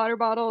saw some water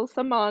bottles,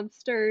 some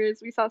monsters,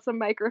 we saw some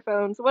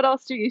microphones. What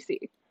else do you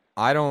see?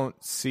 I don't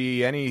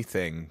see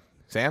anything.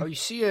 Sam? Oh, you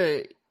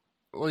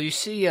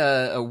see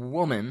a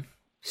woman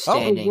A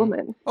standing,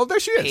 woman. Oh, there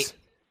she is.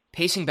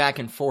 pacing back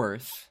and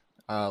forth,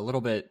 a little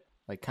bit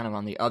like kind of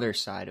on the other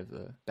side of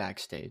the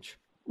backstage.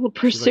 We'll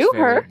She looks pursue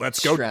very her. Let's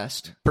go.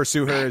 Stressed.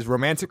 Pursue her as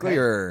romantically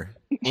or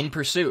In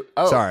pursuit.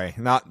 Oh, sorry,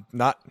 not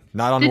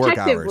on work hours.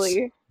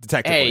 Detectively.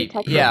 Detectively. Hey,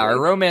 Detectively. yeah, our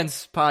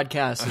romance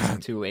podcast is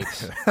in 2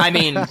 weeks. I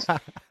mean,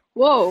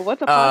 Whoa,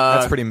 what's a podcast?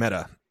 That's pretty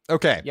meta.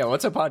 Okay. yeah,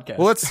 what's a podcast?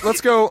 Well,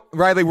 let's go,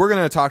 Riley. We're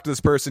gonna talk to this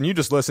person. You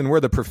just listen.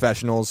 We're the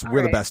professionals. We're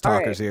the right, best all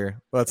talkers right.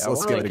 here. Let's Yeah, let's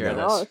we'll give it a take care of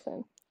go. this. I'll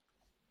listen.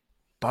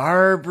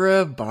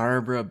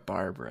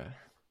 Barbara.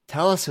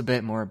 Tell us a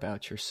bit more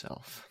about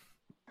yourself.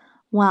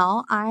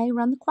 Well, I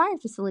run the choir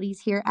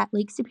facilities here at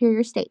Lake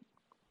Superior State.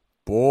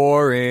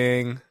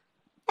 Boring.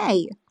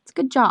 Hey, it's a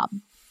good job.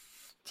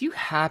 Do you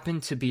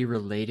happen to be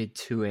related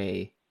to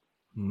a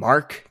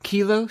Mark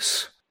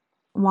Kilos?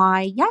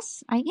 Why,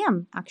 yes, I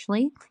am,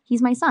 actually.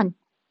 He's my son.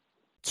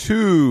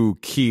 2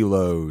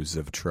 kilos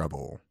of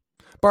trouble.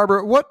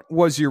 Barbara, what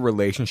was your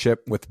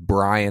relationship with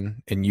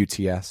Brian in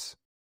UTS?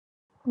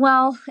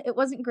 Well, it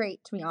wasn't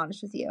great, to be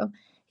honest with you.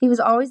 He was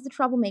always the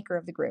troublemaker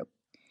of the group.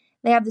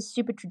 They have this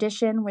stupid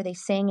tradition where they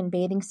sing in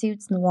bathing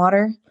suits in the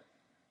water.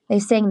 They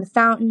sang in the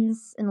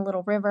fountains, in the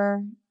little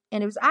river.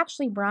 And it was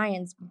actually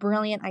Brian's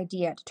brilliant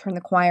idea to turn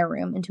the choir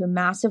room into a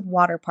massive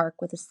water park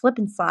with a slip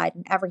and slide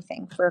and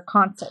everything for a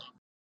concert.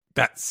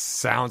 That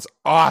sounds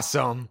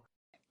awesome.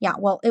 Yeah,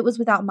 well, it was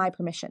without my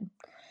permission.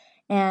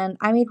 And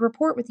I made a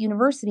report with the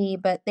university,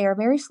 but they are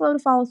very slow to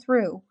follow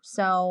through,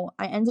 so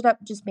I ended up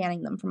just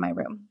banning them from my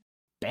room.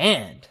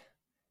 Banned?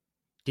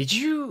 Did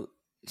you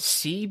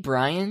see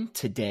Brian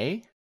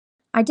today?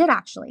 I did,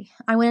 actually.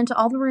 I went into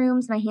all the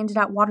rooms and I handed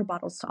out water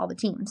bottles to all the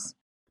teams.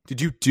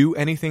 Did you do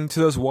anything to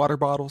those water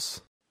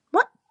bottles?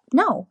 What?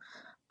 No.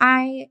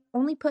 I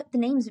only put the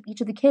names of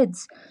each of the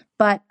kids,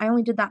 but I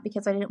only did that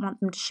because I didn't want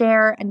them to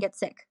share and get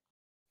sick.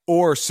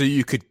 Or so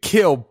you could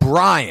kill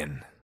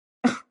Brian?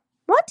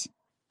 What?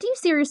 Do you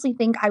seriously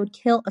think I would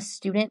kill a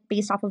student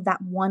based off of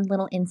that one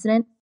little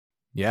incident?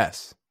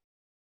 Yes.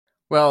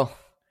 Well,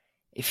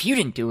 if you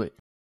didn't do it,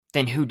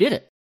 then who did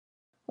it?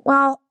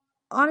 Well,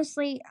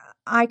 honestly,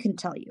 I couldn't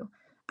tell you.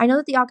 I know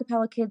that the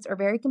acappella kids are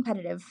very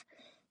competitive.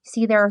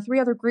 See, there are 3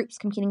 other groups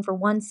competing for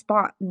one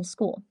spot in the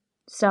school.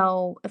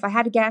 So, if I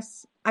had to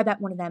guess, I bet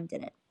one of them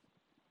did it.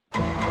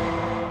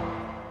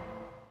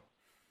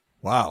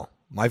 Wow.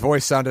 My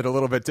voice sounded a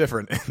little bit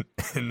different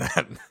in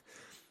that.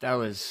 That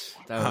was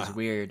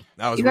weird.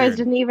 That was You guys weird.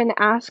 didn't even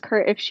ask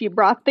her if she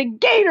brought the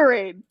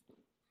Gatorade.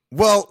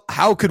 Well,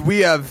 how could we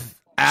have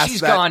asked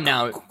She's that gone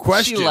now.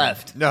 question? She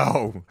left.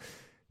 No.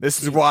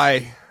 This is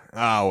why.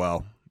 Oh,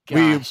 well. Gosh,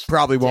 we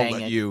probably won't dang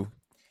let it. you.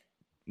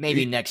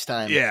 Maybe next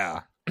time.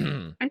 Yeah.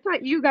 I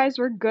thought you guys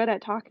were good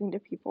at talking to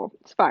people.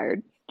 It's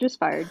fired. Just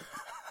fired.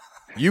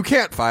 You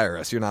can't fire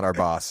us. You're not our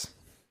boss.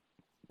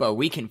 But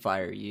we can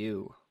fire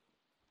you.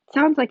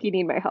 Sounds like you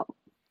need my help.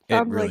 It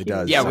Sounds really like you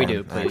does. need Yeah, my we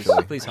help. do. Please.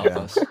 actually. Please help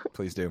us.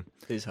 Please do.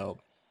 Please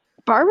help.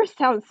 Barbara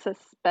sounds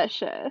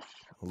suspicious.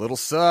 A little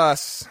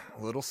sus.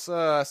 A little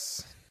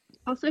sus.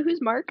 Also,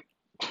 who's Mark?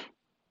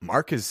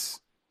 Mark is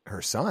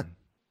her son.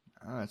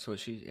 Oh, that's what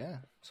she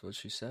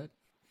said.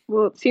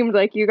 Well, it seemed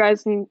like you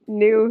guys knew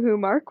who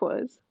Mark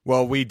was.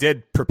 Well, we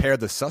did prepare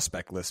the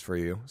suspect list for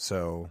you,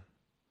 so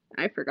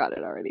I forgot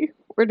it already.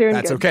 We're doing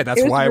that's good. okay.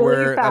 That's why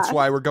fast.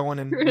 we're going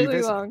and really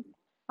revisiting. long.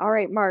 All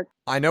right, Mark.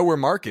 I know where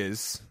Mark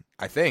is.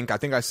 I think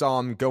I saw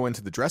him go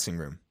into the dressing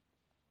room.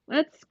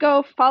 Let's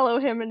go follow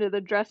him into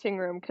the dressing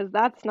room because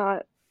that's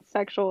not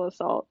sexual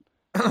assault.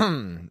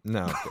 No,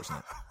 of course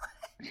not.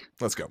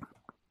 Let's go.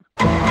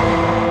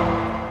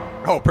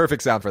 Oh,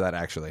 perfect sound for that,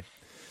 actually.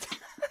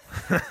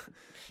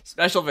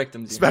 Special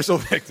victims unit. Special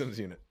victims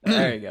unit.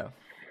 There you go.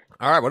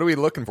 All right, what are we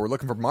looking for? We're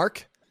looking for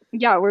Mark?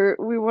 Yeah,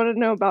 we want to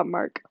know about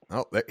Mark.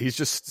 Oh, he's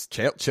just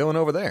chilling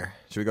over there.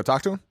 Should we go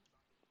talk to him?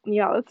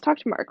 Yeah, let's talk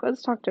to Mark.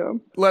 Let's talk to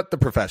him. Let the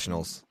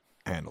professionals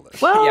handle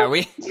it. Well,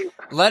 Yeah,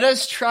 let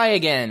us try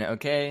again,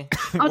 okay?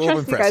 I'll We'll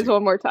trust you guys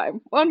one more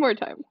time. One more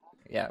time.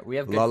 Yeah, we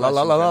have good La la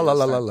la la la la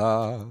la questions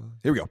la.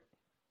 Here we go.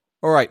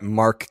 All right,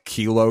 Mark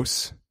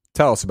Kilos,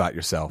 tell us about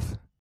yourself.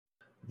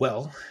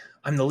 Well,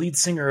 I'm the lead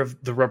singer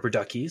of the Rubber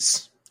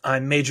Duckies.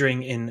 I'm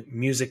majoring in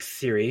music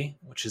theory,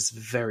 which is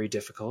very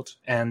difficult.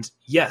 And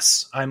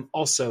yes, I'm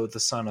also the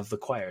son of the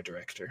choir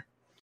director.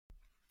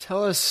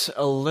 Tell us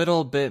a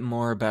little bit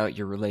more about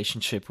your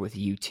relationship with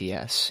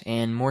UTS,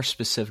 and more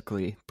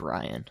specifically,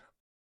 Brian.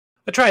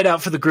 I tried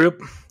out for the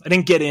group. I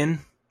didn't get in,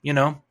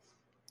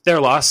 their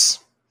loss.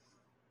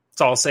 That's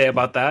all I'll say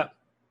about that.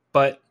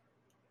 But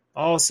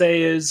all I'll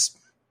say is,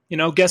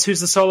 guess who's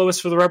the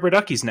soloist for the Rubber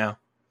Duckies now?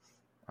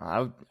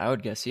 I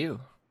would guess you.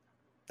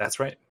 That's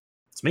right.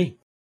 It's me.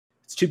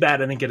 It's too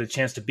bad I didn't get a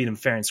chance to beat him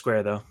fair and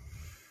square, though.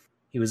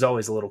 He was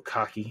always a little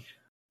cocky.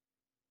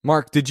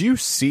 Mark, did you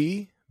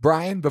see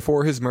Brian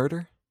before his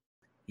murder?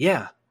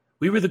 Yeah,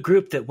 we were the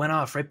group that went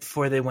off right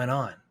before they went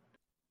on.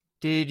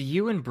 Did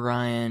you and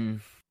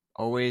Brian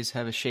always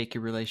have a shaky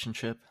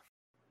relationship?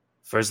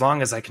 For as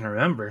long as I can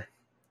remember.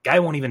 Guy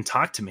won't even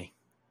talk to me.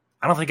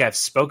 I don't think I've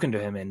spoken to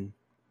him in,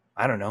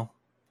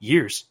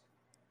 years.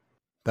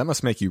 That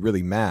must make you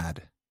really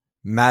mad.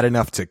 Mad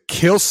enough to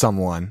kill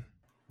someone.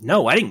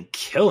 No, I didn't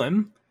kill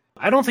him.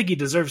 I don't think he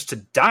deserves to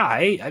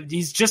die.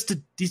 He's just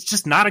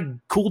not a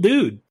cool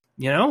dude,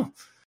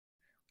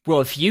 Well,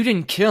 if you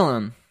didn't kill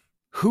him,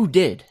 who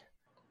did?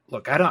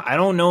 Look, I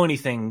don't know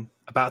anything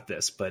about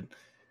this, but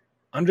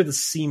Under The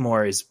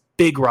Seamore is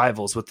big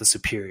rivals with the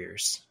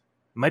Superiors.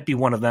 It might be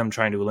one of them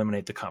trying to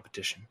eliminate the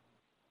competition.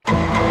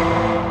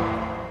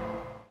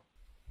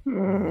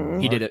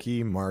 He did it.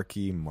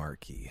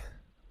 Marky.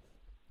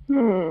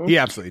 He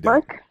absolutely did.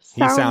 Mark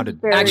He sounded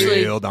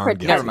Actually, real darn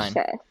guilty.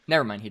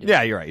 Never mind. He did.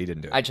 Yeah, you're right. He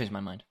didn't do it. I changed my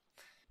mind.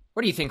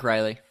 What do you think,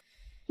 Riley?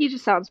 He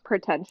just sounds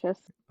pretentious.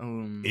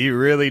 He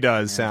really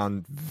does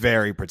sound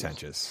very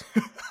pretentious.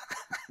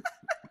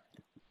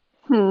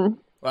 Hmm.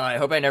 Well, I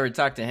hope I never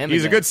talk to him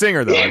He's again. a good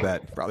singer, though, I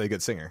bet. Probably a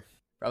good singer.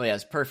 Probably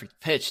has perfect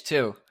pitch,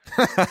 too.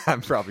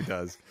 Probably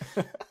does.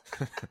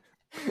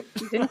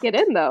 He didn't get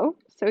in though,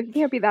 so he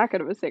can't be that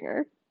good of a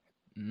singer.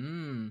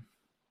 I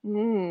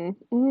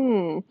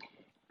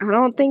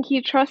don't think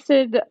he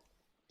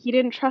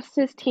didn't trust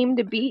his team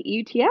to beat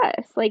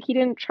UTS. Like, he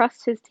didn't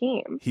trust his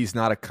team. He's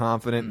not a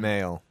confident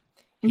male.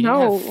 He didn't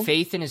No. have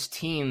faith in his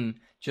team,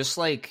 just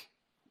like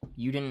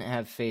you didn't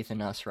have faith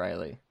in us,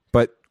 Riley.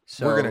 But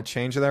So we're going to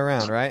change that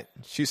around, right?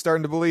 She's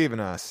starting to believe in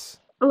us.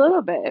 A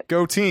little bit.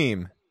 Go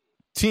team.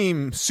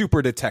 Team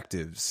Super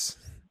Detectives.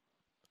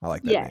 I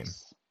like that name.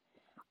 Yes.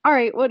 All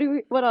right,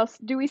 what else?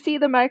 Do we see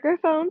the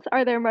microphones?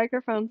 Are there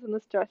microphones in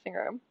this dressing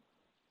room?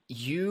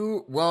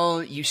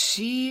 you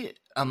see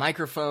a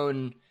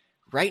microphone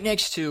right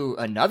next to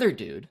another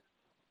dude.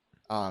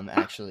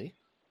 Actually.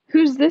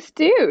 Who's this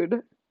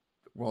dude?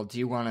 Well, do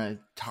you want to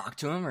talk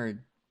to him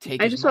or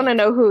take I his just want to mic?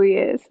 know who he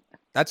is.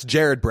 That's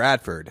Jared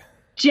Bradford.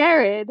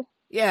 Jared.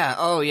 Yeah,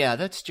 oh yeah,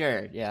 that's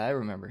Jared. Yeah, I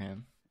remember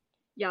him.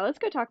 Yeah, let's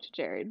go talk to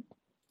Jared.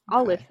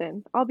 I'll Okay.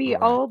 listen. All right.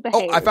 I'll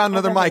behave. Oh, I found I'll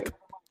another mic. behave.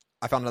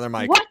 I found another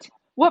mic. What?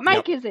 What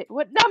mic is it?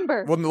 What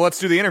number? Well, let's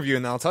do the interview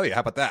and then I'll tell you. How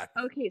about that?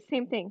 Okay,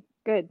 same thing.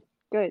 Good.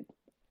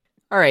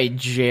 All right,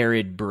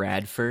 Jared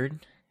Bradford,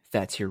 if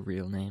that's your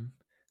real name.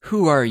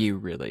 Who are you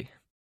really?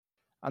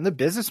 I'm the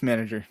business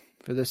manager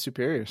for the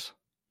Superiors.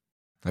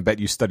 I bet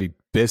you studied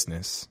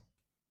business.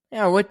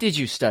 Yeah, what did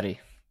you study?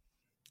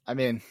 I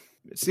mean,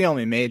 it's the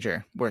only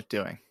major worth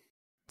doing.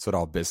 That's what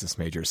all business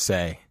majors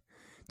say.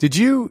 Did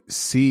you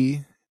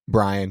see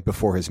Brian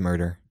before his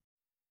murder?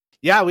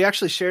 Yeah, we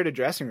actually shared a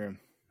dressing room.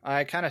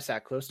 I kind of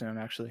sat close to him,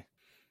 actually.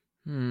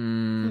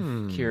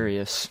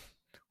 Curious.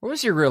 What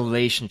was your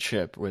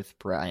relationship with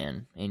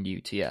Brian and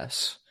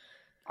UTS?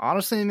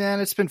 Honestly, man,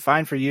 it's been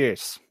fine for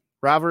years.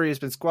 Rivalry has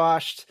been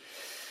squashed.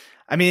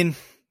 I mean,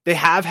 they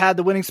have had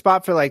the winning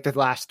spot for like the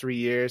last 3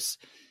 years.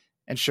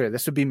 And sure,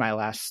 this would be my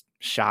last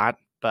shot,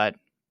 but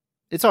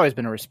it's always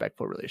been a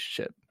respectful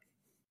relationship.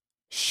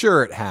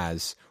 Sure it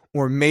has.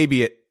 Or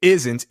maybe it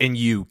isn't and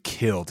you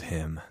killed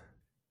him.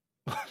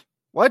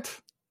 What?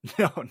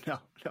 No.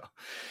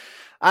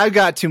 I've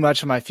got too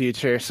much in my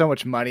future, so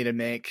much money to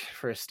make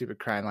for a stupid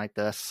crime like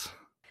this.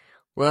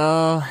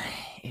 Well,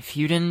 if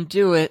you didn't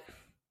do it,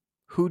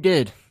 Who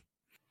did?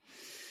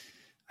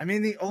 I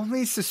mean, the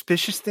only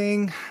suspicious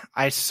thing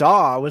I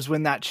saw was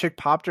when that chick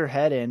popped her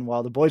head in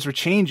while the boys were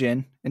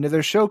changing into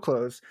their show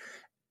clothes.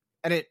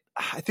 And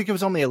I think it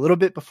was only a little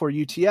bit before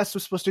UTS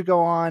was supposed to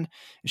go on.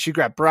 And she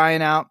grabbed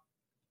Brian out.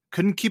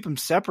 Couldn't keep them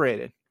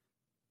separated.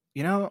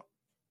 You know,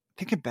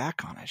 thinking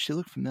back on it, she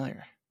looked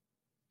familiar.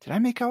 Did I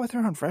make out with her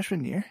on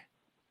freshman year?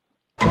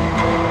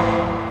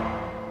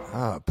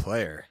 Ah,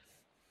 player.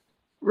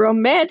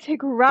 Romantic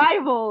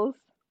rivals.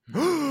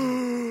 Let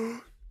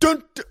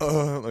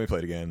me play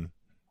it again.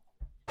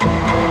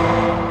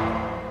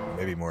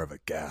 Maybe more of a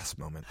gasp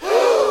moment.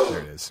 There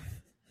it is.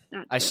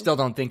 I still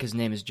don't think his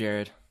name is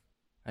Jared.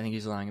 I think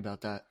he's lying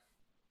about that.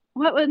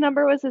 What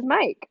number was his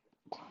mic?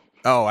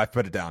 Oh, I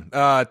put it down.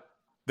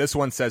 This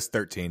one says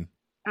 13.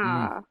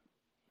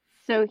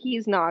 So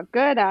he's not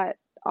good at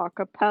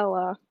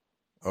acappella.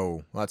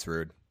 Oh, that's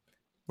rude.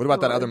 What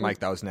about that other mic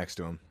that was next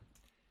to him?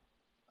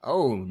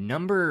 Oh,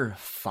 number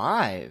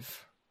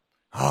 5.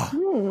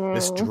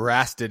 This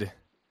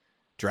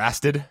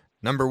drasted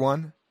number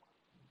 1.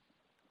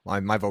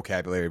 My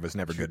vocabulary was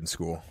never good in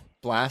school.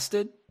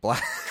 Blasted?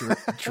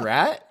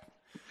 Drat?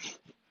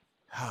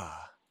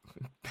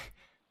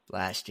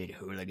 Blasted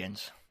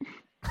hooligans.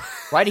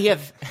 Why do you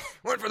have...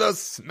 One for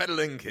those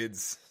meddling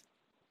kids.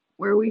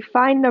 Where we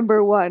find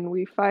number 1,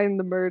 we find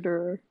the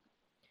murderer.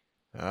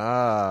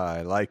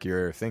 I like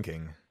your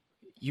thinking.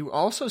 You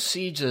also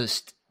see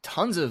just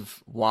tons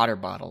of water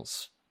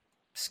bottles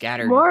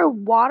scattered. More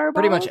water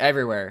bottles? Pretty much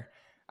everywhere.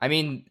 I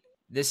mean,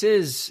 this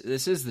is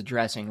the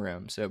dressing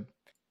room, so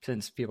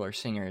since people are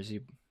singers,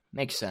 it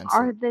makes sense.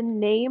 Are the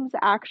names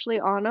actually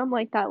on them,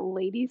 like that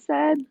lady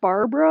said?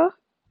 Barbara?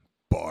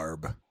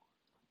 Barb.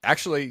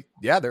 Actually,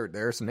 yeah, there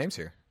are some names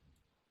here.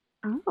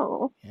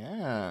 Oh.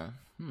 Yeah.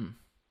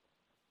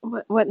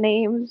 What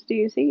names do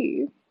you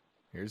see?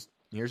 Here's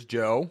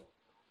Joe.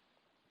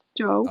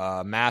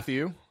 Joe.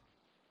 Matthew.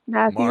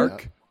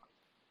 Mark.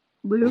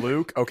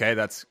 Luke. Okay,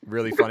 that's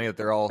really funny that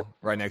they're all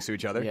right next to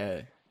each other.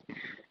 Yeah.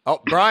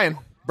 Oh, Brian.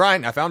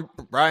 I found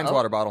Brian's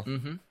water bottle.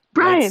 Mm-hmm.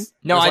 Brian.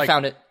 I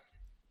found it.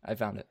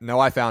 No,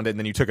 I found it, and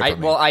then you took it from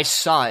me. Well, I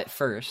saw it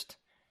first.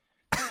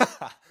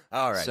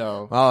 All right.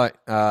 So, well,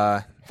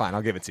 fine,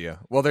 I'll give it to you.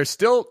 Well, there's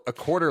still a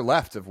quarter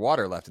left of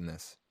water left in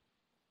this.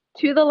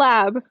 To the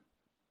lab.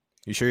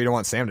 You sure you don't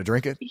want Sam to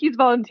drink it? He's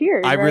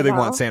volunteering. I really right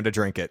want now. Sam to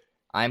drink it.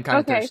 I'm kind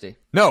of thirsty.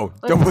 No,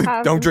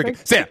 don't drink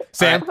it.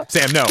 Sam,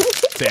 no.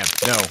 Sam,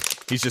 no.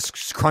 He's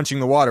just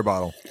crunching the water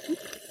bottle.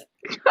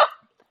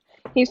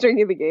 He's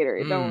drinking the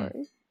Gatorade, don't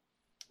worry.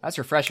 That's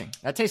refreshing.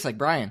 That tastes like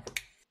Brian.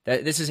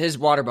 This is his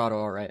water bottle,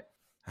 all right.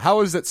 How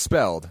is it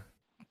spelled?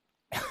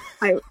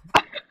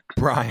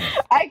 Brian.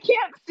 I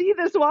can't see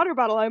this water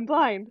bottle. I'm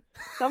blind.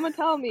 Someone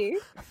tell me.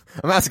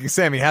 I'm asking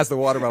Sam. He has the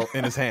water bottle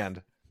in his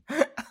hand.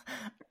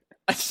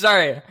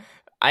 Sorry.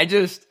 He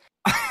just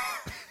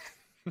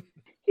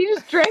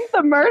drank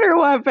the murder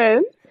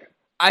weapon.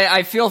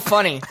 I feel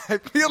funny. I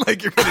feel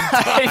like you're going to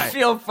die. I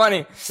feel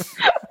funny.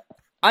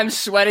 I'm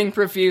sweating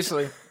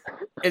profusely.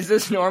 Is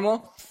this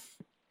normal?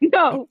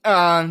 No.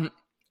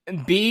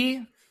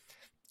 B-R-I-A-N.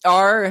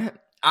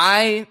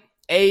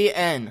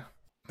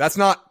 That's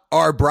not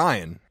R.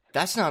 Brian.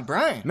 That's not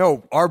Brian.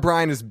 No, R.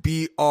 Brian is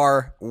B-R-Y-A-N.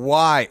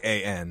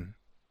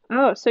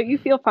 Oh, so you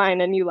feel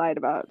fine and you lied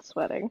about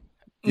sweating.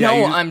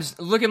 Yeah,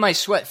 look at my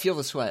sweat. Feel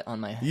the sweat on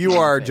my You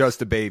are face.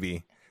 just a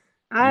baby.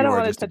 I don't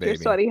want to touch your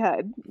sweaty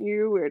head.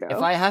 You weirdo.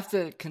 If I have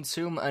to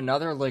consume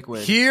another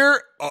liquid...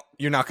 Here,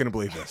 you're not going to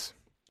believe this.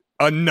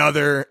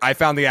 I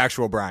found the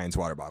actual Brian's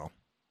water bottle.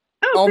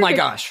 Oh my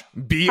gosh.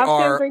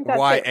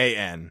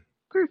 B-R-Y-A-N.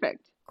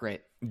 Perfect.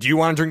 Great. Do you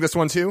want to drink this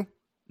one too?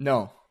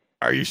 No.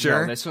 Are you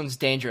sure? No, this one's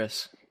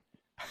dangerous.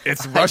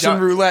 It's Russian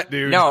roulette,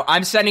 dude. No,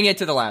 I'm sending it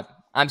to the lab.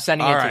 To the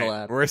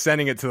lab. We're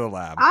sending it to the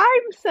lab.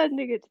 I'm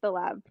sending it to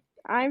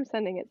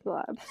the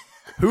lab.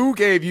 Who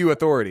gave you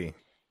authority?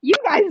 You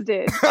guys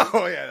did.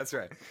 Oh, yeah, that's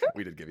right.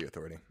 We did give you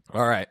authority.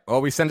 All right.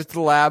 Well, we sent it to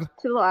the lab.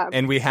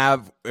 And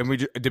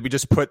did we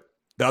just put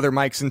the other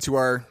mics into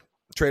our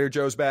Trader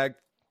Joe's bag?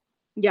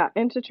 Yeah,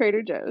 into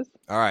Trader Joe's.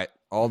 All right.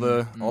 All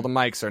the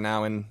mics are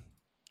now in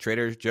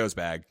Trader Joe's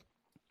bag.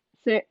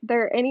 So,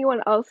 there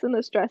anyone else in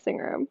this dressing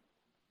room?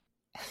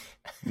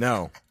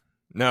 No.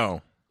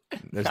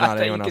 There's not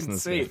anyone else in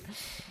this room.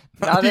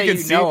 Now that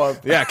you know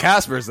of. Yeah,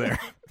 Casper's there.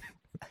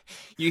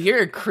 You hear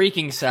a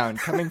creaking sound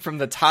coming from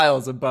the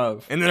tiles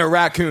above. And then a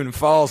raccoon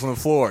falls on the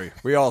floor.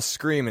 We all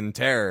scream in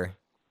terror.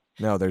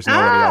 No, there's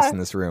nobody else in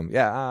this room.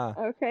 Yeah.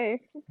 Okay.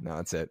 No,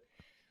 that's it.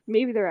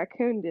 Maybe the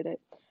raccoon did it.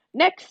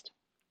 Next.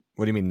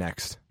 What do you mean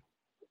next?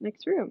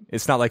 Next room.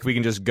 It's not like we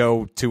can just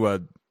go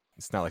to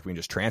it's not like we can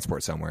just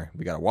transport somewhere.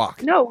 We got to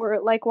walk. No, we're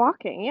like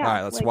walking. Yeah. All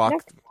right, let's walk,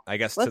 I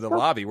guess, to the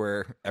lobby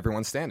where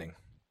everyone's standing.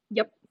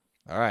 Yep.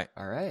 All right.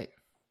 All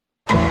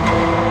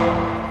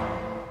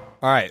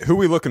right, who are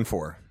we looking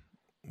for?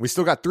 We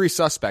still got 3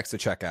 suspects to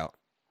check out.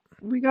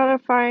 We gotta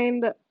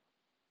find. Let's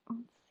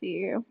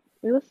see.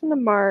 We listen to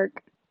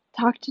Mark.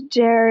 Talk to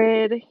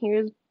Jared. He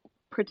was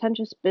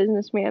pretentious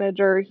business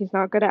manager. He's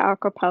not good at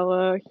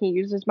acapella. He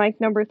uses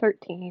mic number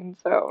 13,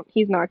 so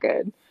he's not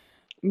good.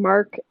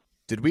 Mark.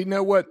 Did we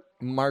know what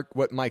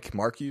mic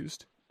Mark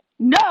used?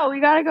 No, we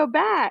gotta go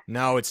back.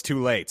 No, it's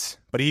too late.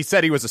 But he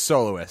said he was a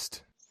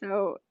soloist.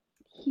 So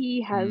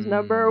he has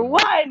number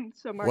 1.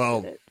 So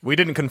Mark did it. We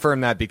didn't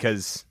confirm that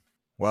because,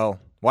 well,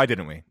 why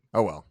didn't we?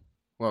 Oh, well.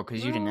 Well,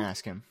 because you didn't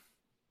ask him.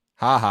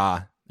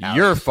 Ha. Ouch.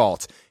 Your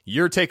fault.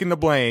 You're taking the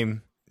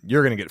blame.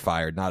 You're going to get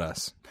fired, not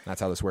us. That's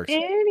how this works.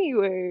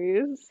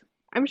 Anyways,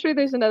 I'm sure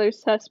there's another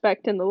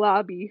suspect in the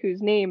lobby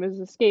whose name is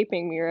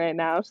escaping me right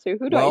now. So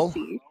who do I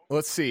see?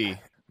 Let's see.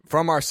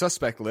 From our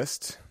suspect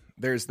list,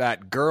 there's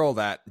that girl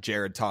that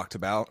Jared talked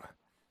about.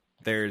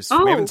 We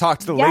haven't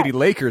talked to the Lady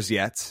Lakers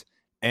yet,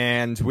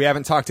 and we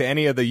haven't talked to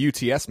any of the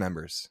UTS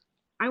members.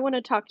 I want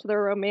to talk to the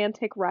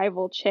romantic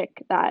rival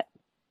chick that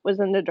was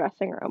in the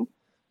dressing room.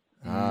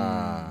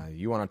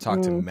 You want to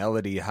talk to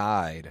Melody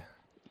Hyde.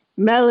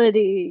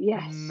 Melody,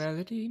 yes.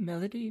 Melody.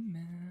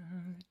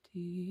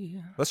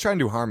 Let's try and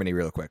do harmony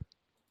real quick.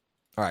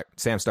 All right,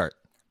 Sam, start.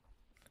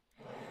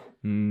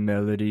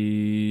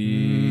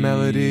 Melody.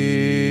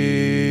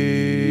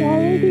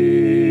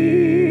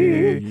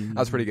 That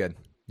was pretty good.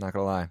 Not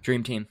gonna lie.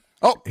 Dream Team.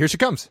 Oh, here she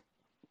comes.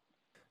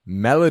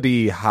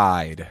 Melody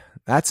Hyde.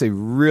 That's a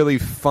really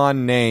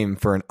fun name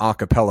for an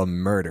acappella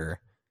murder.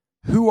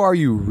 Who are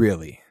you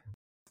really?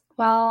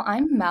 Well,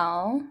 I'm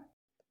Mel.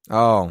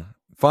 Oh,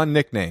 fun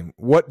nickname.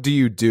 What do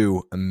you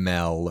do,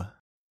 Mel?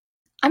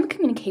 I'm a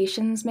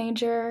communications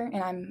major,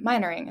 and I'm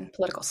minoring in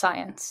political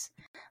science.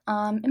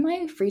 In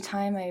my free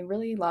time, I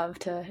really love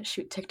to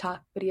shoot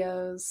TikTok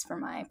videos for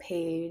my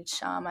page.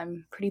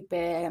 I'm pretty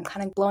big. I'm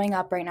kind of blowing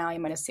up right now. You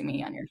might have seen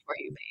me on your For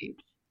You page.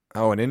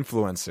 Oh, an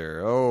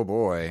influencer. Oh,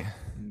 boy.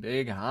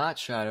 Big hot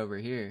shot over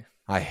here.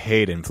 I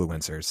hate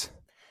influencers.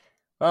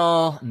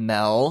 Well,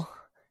 Mel,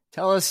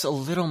 tell us a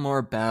little more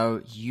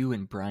about you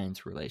and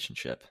Brian's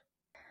relationship.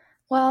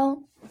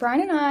 Well, Brian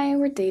and I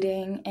were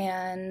dating,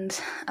 and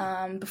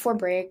before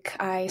break,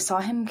 I saw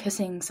him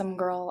kissing some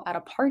girl at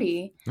a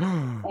party.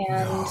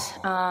 And,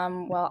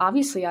 well,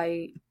 obviously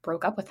I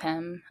broke up with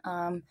him.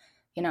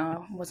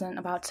 Wasn't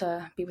about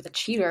to be with a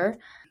cheater,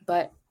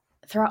 but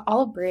throughout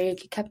all of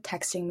break, he kept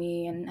texting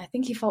me, and I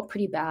think he felt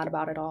pretty bad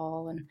about it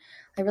all, and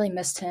I really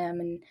missed him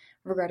and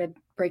regretted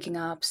breaking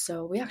up,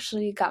 so we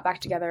actually got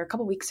back together a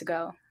couple weeks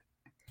ago.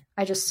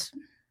 I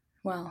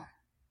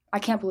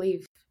can't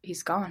believe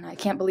he's gone. I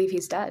can't believe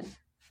he's dead.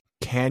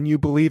 Can you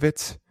believe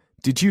it?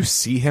 Did you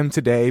see him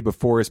today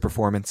before his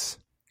performance?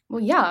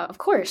 Well, yeah, of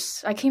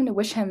course. I came to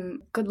wish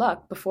him good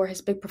luck before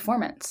his big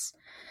performance.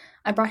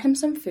 I brought him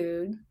some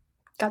food,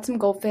 got some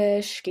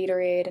goldfish,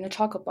 Gatorade, and a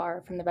chocolate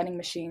bar from the vending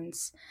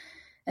machines.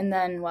 And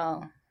then,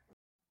 well...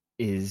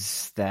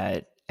 Is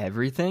that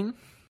everything?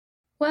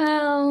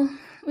 Well,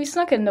 we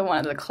snuck into one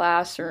of the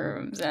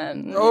classrooms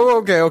and... Oh,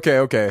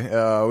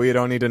 okay. We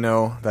don't need to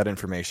know that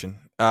information.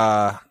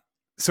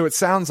 So it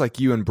sounds like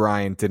you and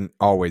Brian didn't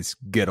always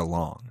get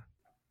along.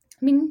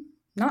 I mean,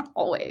 not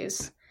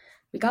always.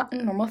 We got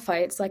in normal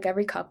fights like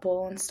every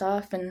couple and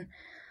stuff, and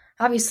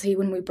obviously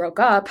when we broke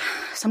up,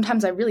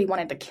 sometimes I really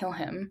wanted to kill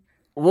him.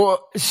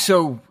 Well,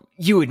 so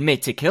you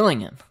admit to killing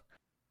him?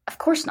 Of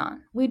course not.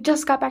 We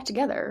just got back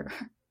together.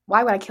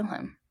 Why would I kill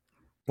him?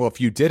 Well,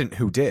 if you didn't,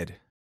 who did?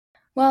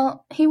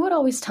 Well, he would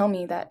always tell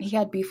me that he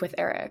had beef with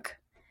Eric.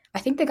 I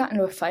think they got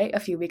into a fight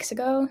a few weeks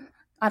ago.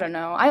 I don't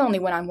know. I only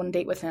went on one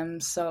date with him,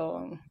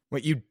 so...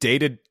 Wait, you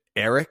dated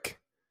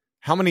Eric?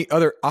 How many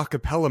other a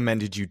cappella men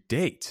did you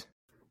date?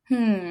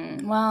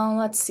 Well,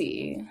 let's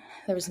see.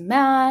 There was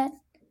Matt,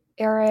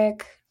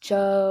 Eric,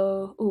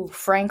 Joe,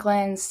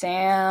 Franklin,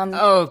 Sam.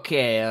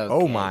 Okay.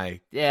 Oh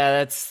my. Yeah,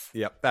 that's...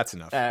 Yep, that's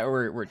enough.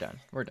 We're done.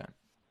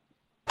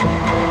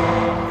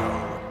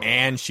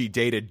 And she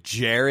dated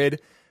Jared.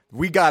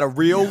 We got a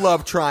real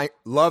love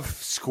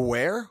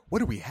square? What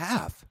do we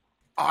have?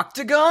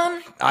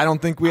 Octagon? I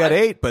don't think we had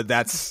 8, but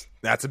that's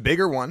a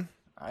bigger one.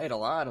 I had a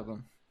lot of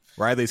them.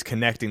 Riley's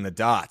connecting the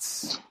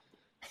dots.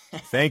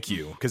 Thank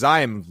you, because I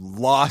am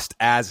lost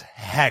as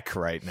heck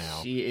right now.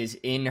 She is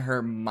in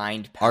her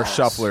mind palace.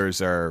 Our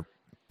shufflers are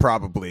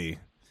probably,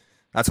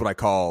 that's what I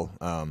call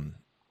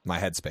my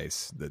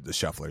headspace, the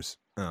shufflers.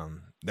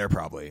 They're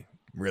probably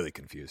really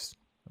confused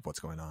of what's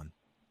going on.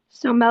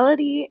 So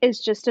Melody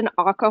is just an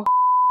aca.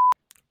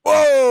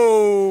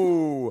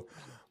 Whoa!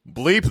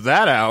 Bleep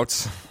that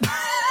out.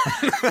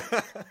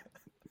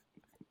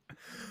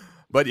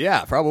 But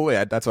yeah, probably.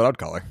 That's what I'd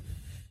call her.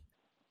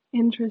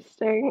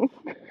 Interesting.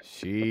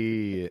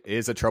 She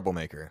is a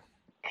troublemaker.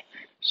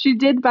 She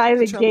did buy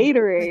the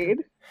Gatorade.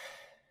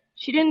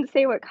 She didn't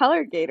say what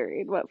color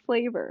Gatorade, what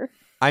flavor.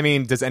 I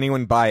mean, does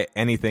anyone buy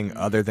anything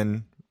other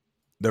than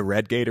the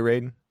red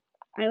Gatorade?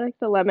 I like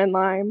the lemon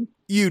lime.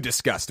 You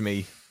disgust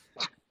me.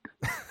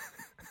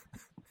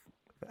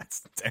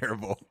 That's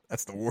terrible.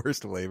 That's the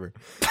worst flavor.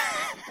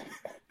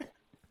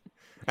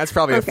 That's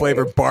probably a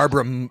flavor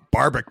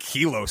Barbara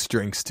Kilos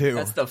drinks too.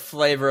 That's the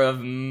flavor of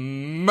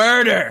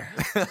murder.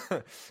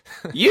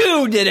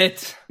 You did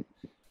it.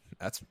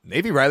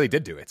 Maybe Riley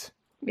did do it.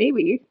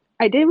 Maybe.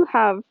 I do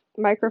have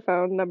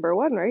microphone number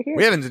 1 right here.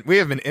 We haven't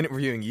been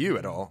interviewing you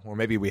at all, or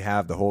maybe we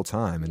have the whole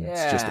time, and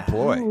it's just a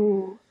ploy.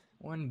 Ooh.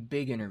 One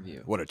big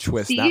interview. What a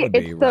twist See, that would be,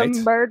 it's right?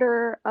 the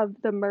murder of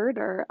the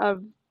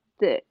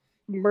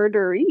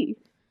murderee.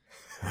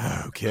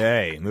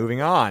 Okay,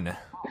 moving on.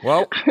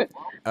 Well,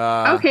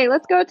 Okay,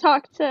 let's go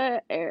talk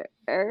to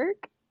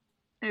Eric.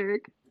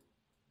 Eric.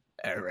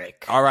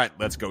 all right,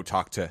 let's go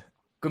talk to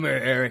Come here,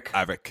 Eric.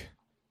 Eric.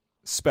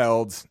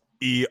 Spelled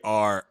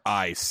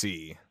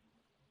E-R-I-C.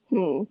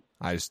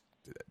 I just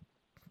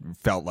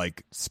felt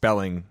like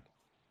spelling.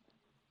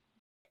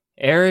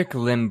 Eric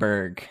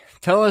Lindbergh,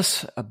 tell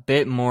us a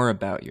bit more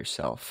about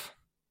yourself.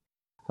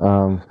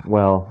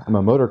 Well, I'm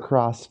a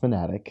motocross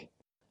fanatic.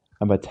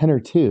 I'm a tenor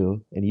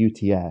 2 in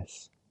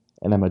UTS,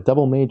 and I'm a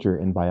double major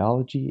in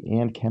biology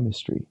and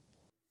chemistry.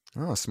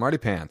 Oh, smarty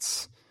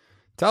pants.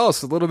 Tell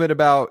us a little bit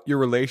about your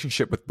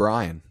relationship with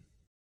Brian.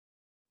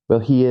 Well,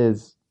 he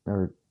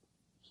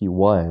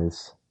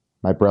was,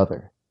 my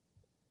brother.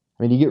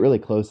 I mean, you get really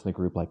close in a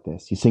group like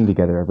this. You sing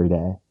together every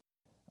day.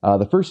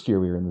 The first year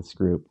we were in this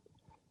group,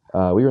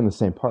 we were in the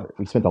same part.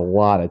 We spent a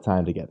lot of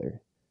time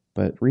together.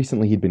 But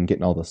recently he'd been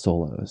getting all the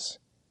solos.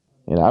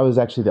 And I was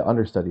actually the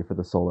understudy for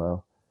the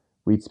solo.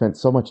 We'd spent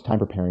so much time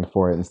preparing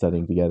for it and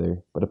studying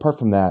together. But apart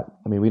from that,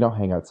 I mean, we don't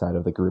hang outside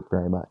of the group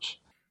very much.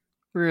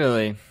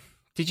 Really?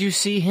 Did you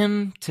see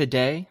him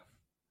today?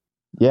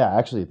 Yeah,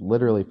 actually,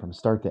 literally from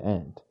start to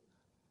end.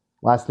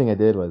 Last thing I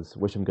did was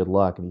wish him good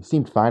luck, and he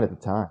seemed fine at the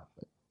time.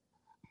 But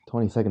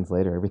 20 seconds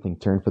later, everything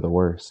turned for the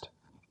worst.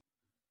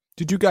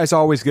 Did you guys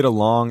always get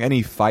along?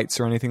 Any fights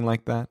or anything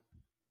like that?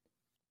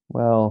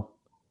 Well,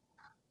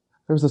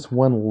 there was this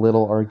one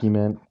little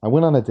argument. I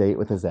went on a date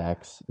with his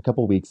ex a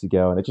couple weeks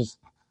ago, and it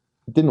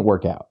didn't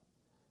work out.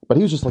 But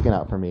he was just looking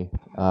out for me.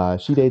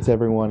 She dates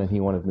everyone, and he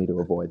wanted me to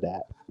avoid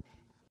that.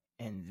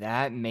 And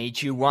that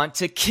made you want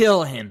to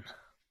kill him.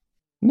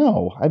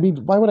 No, I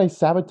mean, why would I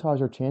sabotage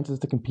our chances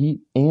to compete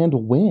and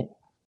win?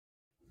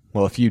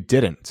 Well, if you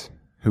didn't,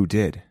 who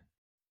did?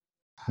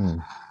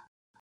 And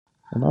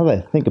now that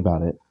I think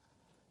about it,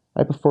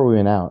 right before we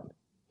went out,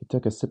 he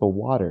took a sip of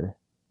water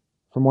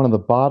from one of the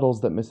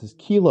bottles that Mrs.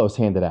 Kilos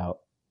handed out.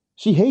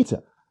 She hates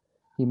him.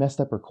 He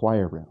messed up her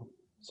choir room,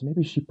 so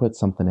maybe she put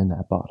something in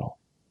that bottle.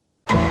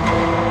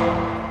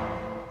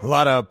 A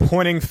lot of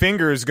pointing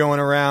fingers going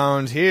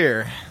around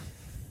here.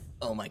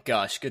 Oh my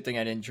gosh, good thing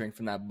I didn't drink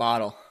from that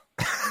bottle.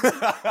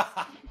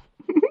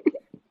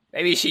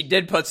 Maybe she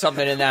did put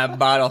something in that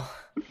bottle.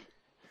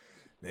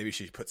 Maybe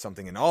she put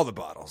something in all the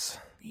bottles.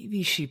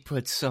 Maybe she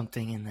put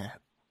something in that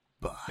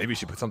bottle. Maybe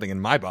she put something in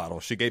my bottle.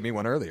 She gave me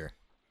one earlier.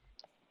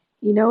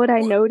 You know what I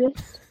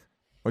noticed?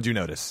 What'd you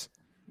notice?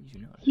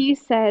 He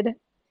said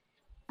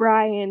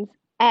Brian's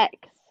ex,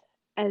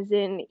 as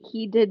in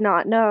he did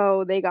not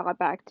know they got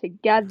back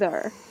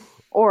together,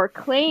 or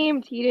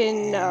claimed he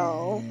didn't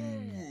know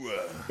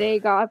they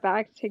got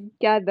back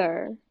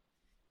together.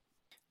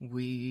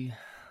 We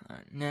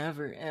are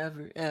never,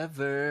 ever,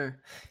 ever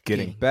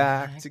Getting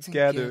back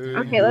together.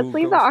 Okay, let's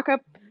leave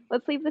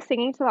the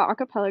singing to the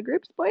acapella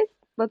groups, boys.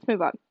 Let's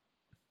move on.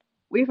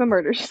 We have a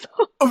murder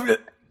song. That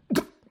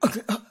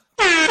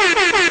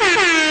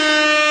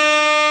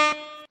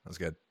was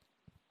good.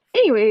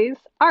 Anyways,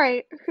 all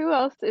right. Who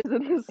else is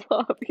in this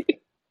lobby?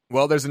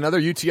 Well, there's another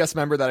UTS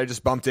member that I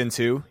just bumped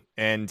into,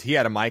 and he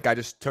had a mic. I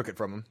just took it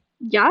from him.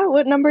 Yeah,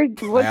 what number?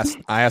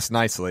 I asked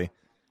nicely.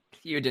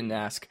 You didn't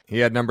ask. He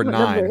had number What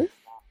 9. number?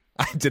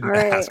 I didn't All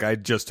right. ask. I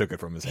just took it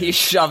from his hand. He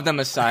shoved them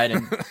aside,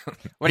 and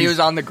when he was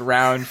on the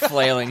ground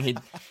flailing, he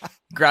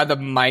grabbed the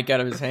mic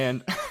out of his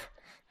hand.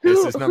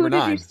 This is number who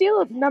 9. did you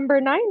steal number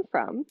 9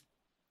 from?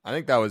 I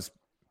think that was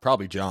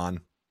probably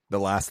John, the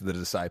last of the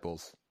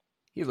disciples.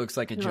 He looks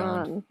like a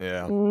John.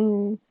 Yeah.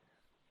 Mm.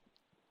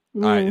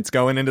 All right, it's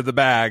going into the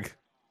bag.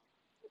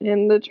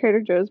 In the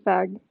Trader Joe's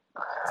bag.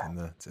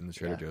 It's in the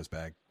Trader Joe's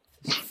bag.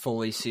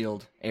 Fully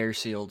sealed, air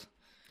sealed.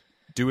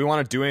 Do we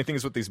want to do anything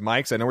with these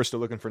mics? I know we're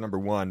still looking for number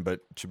 1, but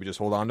should we just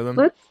hold on to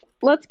them?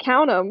 Let's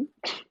count them.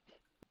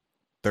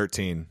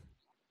 13.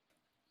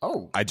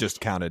 Oh, I just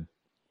counted.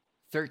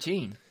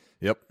 13.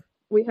 Yep.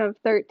 We have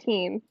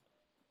 13.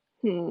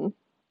 But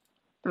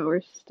we're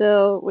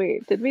still...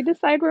 Wait, did we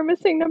decide we're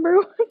missing number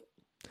 1?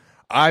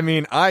 I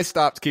mean, I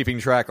stopped keeping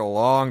track a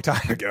long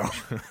time ago.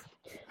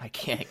 I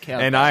can't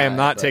count. And I am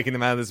not taking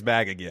them out of this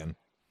bag again.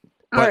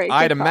 But All right,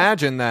 I'd good call.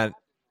 imagine that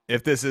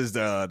if this is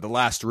the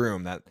last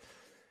room, that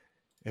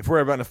if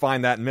we're going to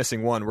find that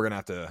missing one, we're going to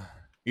have to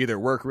either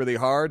work really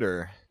hard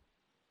or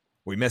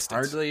we missed it.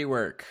 Hardly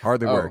work.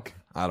 Hardly work.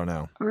 I don't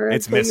know. Or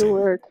It's until you missing.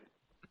 work.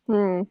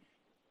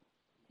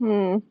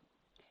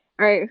 All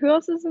right, who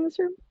else is in this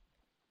room?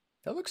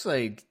 That looks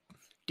like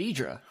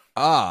Deidre.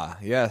 Ah,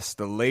 yes,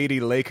 the Lady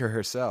Laker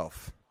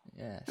herself.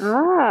 Yes.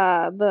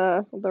 Ah,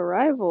 the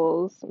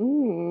rivals.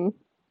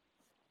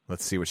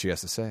 Let's see what she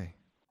has to say.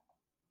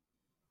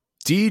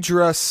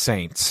 Deidre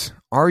Saint,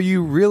 are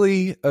you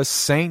really a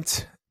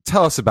saint?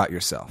 Tell us about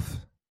yourself.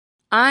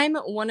 I'm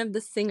one of the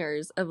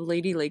singers of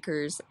Lady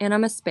Lakers, and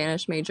I'm a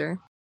Spanish major.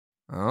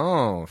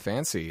 Oh,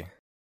 fancy.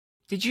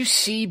 Did you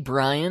see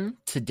Brian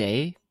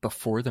today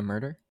before the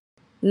murder?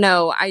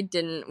 No, I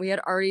didn't. We had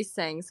already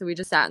sang, so we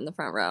just sat in the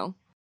front row.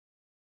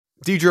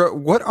 Deidre,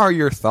 what are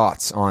your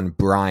thoughts on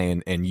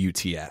Brian and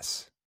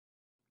UTS?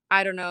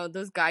 I don't know.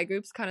 Those guy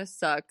groups kind of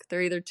suck.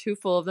 They're either too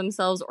full of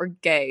themselves or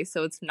gay,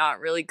 so it's not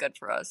really good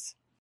for us.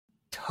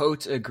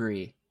 Totes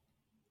agree.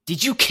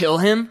 Did you kill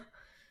him?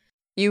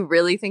 You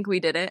really think we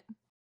did it?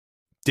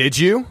 Did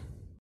you?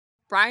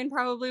 Brian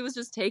probably was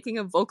just taking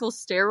a vocal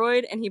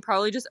steroid, and he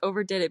probably just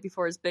overdid it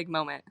before his big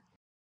moment.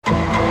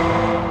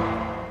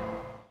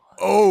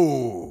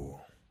 Oh.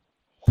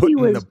 He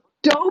was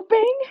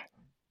doping?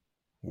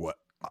 What?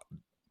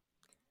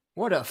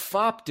 What a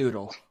fop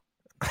doodle.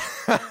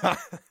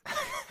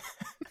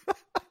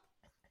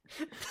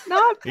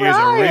 Not He is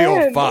a real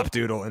Brian. fop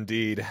doodle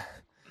indeed.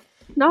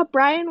 Not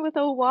Brian with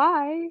a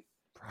Y.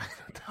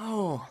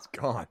 Oh, It's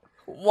gone.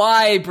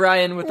 why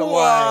Brian with a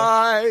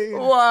Y?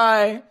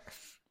 Why?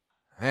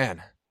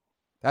 Man,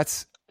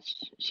 that's...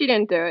 She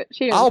didn't do it.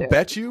 She didn't I'll do it.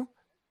 bet you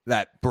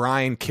that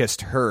Brian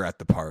kissed her at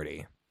the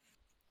party.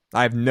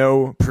 I have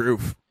no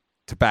proof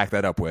to back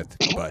that up with,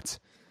 but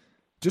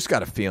just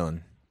got a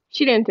feeling.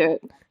 She didn't do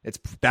it. It's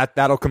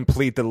that'll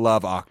complete the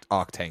love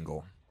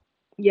octangle.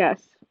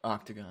 Yes.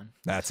 Octagon.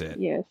 That's it.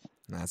 Yes.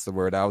 That's the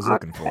word I was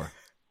looking for.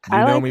 You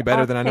I know like me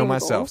better than I know octangle.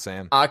 myself,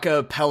 Sam.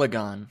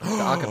 Aca-Pellagon. The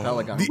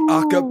Aca-Pellagon. The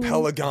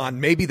Aca-Pellagon.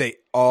 Maybe they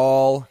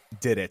all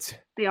did it.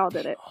 They all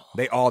did it.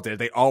 They all did.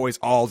 They always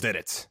all did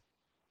it.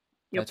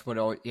 Yep. That's what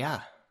all, yeah.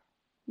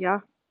 Yeah.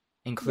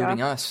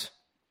 Including us.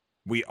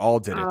 We all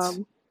did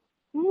it.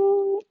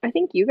 I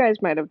think you guys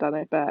might have done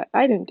it, but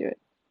I didn't do it.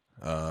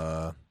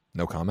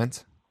 No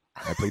comment.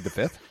 I plead the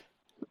fifth.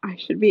 I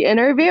should be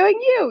interviewing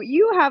you.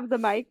 You have the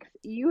mic.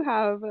 You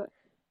have. Whoa,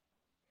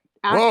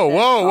 access whoa, to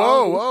all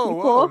whoa, these whoa,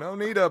 people. whoa. No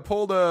need to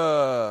pull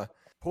the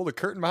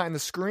curtain behind the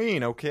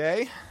screen,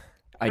 okay?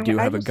 I do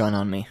I have a just- gun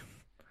on me.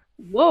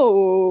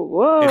 Whoa,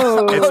 whoa.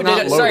 It's Oh,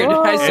 not did loaded. sorry, did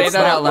I say It's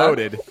that not out loud?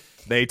 loaded.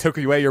 They took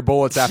away your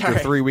bullets after Sorry.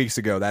 3 weeks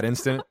ago. That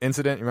incident,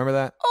 you remember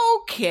that?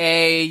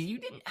 Okay, you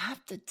didn't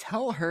have to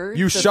tell her.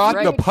 You the shot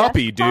the threat-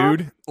 puppy,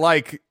 dude.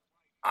 Like,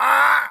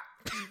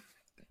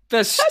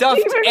 the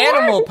stuffed even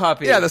animal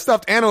puppy. yeah, the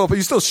stuffed animal, but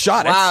you still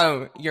shot it.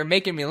 Wow, you're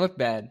making me look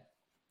bad.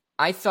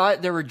 I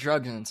thought there were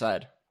drugs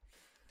inside.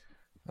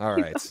 All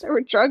right. There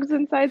were drugs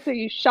inside, so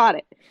you shot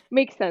it.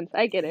 Makes sense.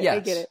 I get it. I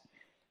Yes. get it.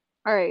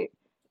 All right.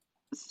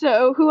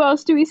 So who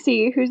else do we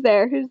see? Who's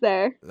there? Who's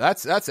there?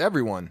 That's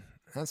everyone.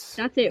 That's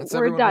That's it. that's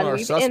We're everyone of done. our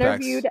We've suspects.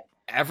 interviewed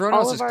Everyone all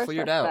else of is our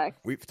cleared out. suspects.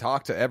 We've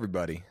talked to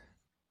everybody.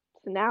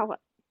 So now what?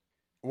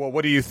 Well,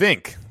 what do you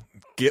think?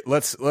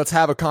 Let's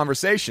have a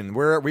conversation.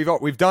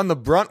 We've done the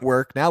brunt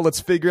work. Now let's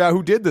figure out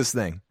who did this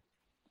thing.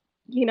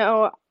 You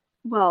know,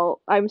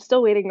 well, I'm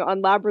still waiting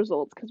on lab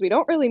results because we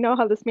don't really know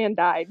how this man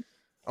died.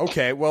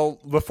 Okay, well,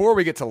 before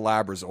we get to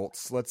lab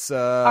results, let's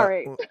All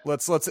right.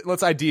 let's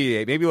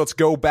ideate. Maybe let's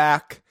go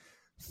back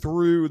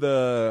through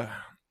the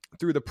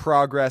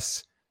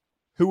progress.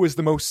 Who was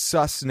the most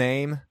sus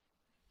name?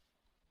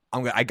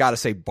 I gotta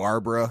say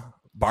Barbara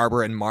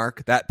and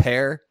Mark. That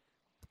pair,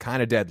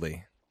 kind of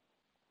deadly.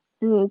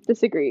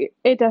 Disagree.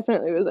 It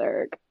definitely was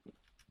Eric.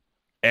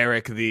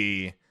 Eric,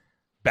 the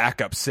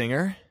backup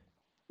singer.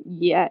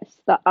 Yes,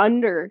 the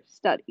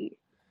understudy.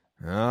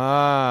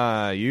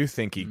 Ah, you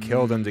think he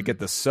killed him to get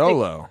the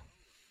solo?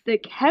 The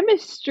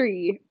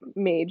chemistry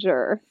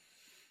major.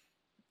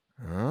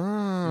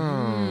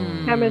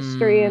 Oh.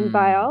 Chemistry and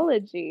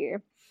biology.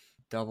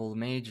 Double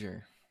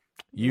major.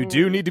 You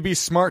do need to be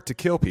smart to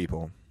kill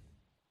people.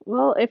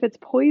 Well, if it's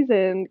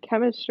poison,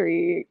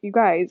 chemistry, you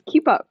guys,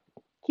 keep up.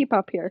 Keep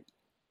up here.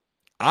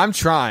 I'm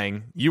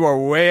trying. You are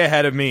way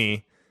ahead of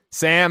me.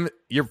 Sam,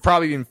 you're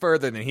probably even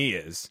further than he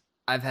is.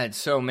 I've had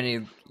so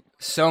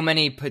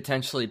many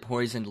potentially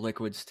poisoned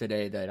liquids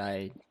today that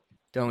I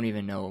don't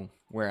even know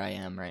where I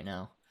am right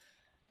now.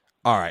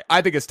 All right,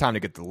 I think it's time to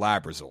get the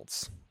lab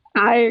results.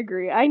 I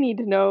agree. I need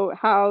to know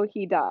how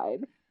he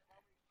died.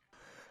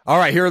 All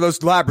right, here are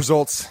those lab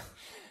results.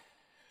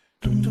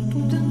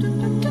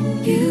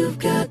 You've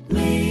got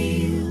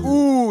me.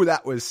 Ooh,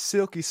 that was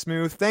silky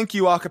smooth. Thank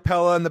you,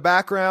 Aca-Pella in the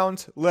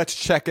background. Let's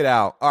check it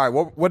out. All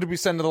right, what did we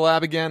send to the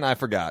lab again? I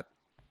forgot.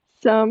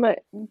 Some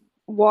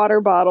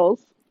water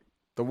bottles.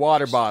 The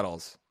water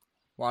bottles.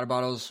 Water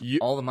bottles,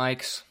 all the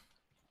mics.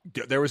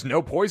 There was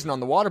no poison on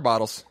the water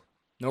bottles.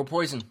 No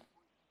poison.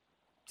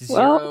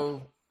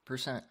 Well-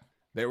 0%.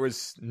 There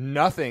was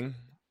nothing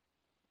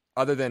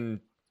other than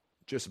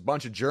just a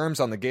bunch of germs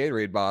on the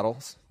Gatorade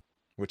bottles,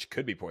 which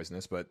could be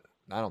poisonous, but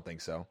I don't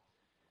think so.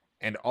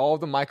 And all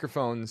the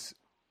microphones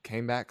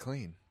came back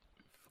clean.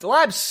 The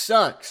lab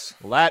sucks.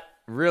 Well, that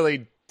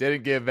really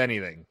didn't give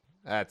anything.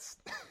 It's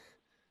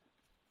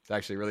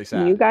actually really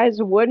sad. You guys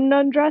wouldn't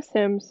undress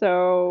him,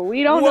 so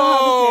we don't know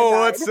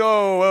how this man died.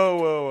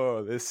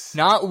 Whoa. This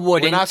Not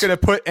wouldn't. We're not going to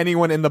put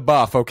anyone in the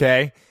buff,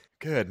 okay?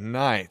 Good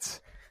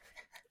night.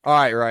 All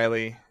right,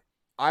 Riley.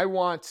 I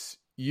want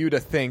you to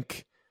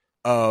think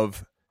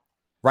of,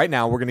 right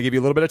now, we're going to give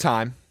you a little bit of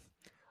time.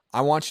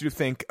 I want you to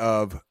think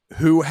of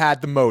who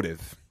had the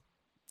motive,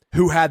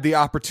 who had the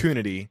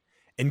opportunity,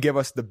 and give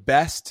us the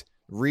best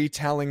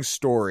retelling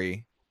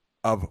story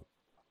of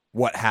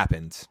what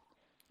happened.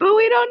 But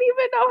we don't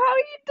even know how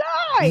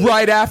he died.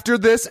 Right after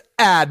this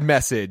ad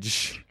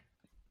message.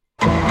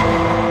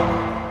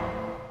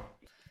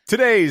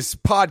 Today's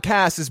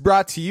podcast is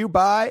brought to you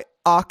by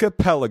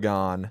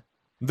Aca-Pellagon,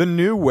 the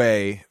new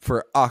way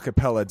for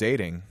acapella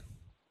dating.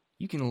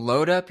 You can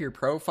load up your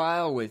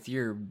profile with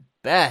your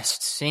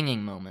best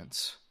singing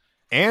moments.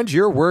 And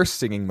your worst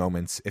singing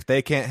moments. If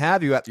they can't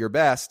have you at your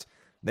best,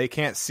 they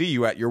can't see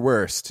you at your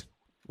worst.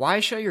 Why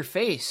show your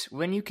face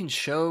when you can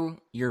show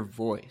your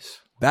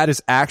voice? That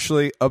is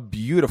actually a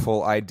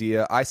beautiful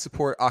idea. I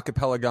support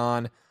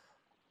Aca-Pellagon.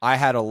 I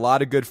had a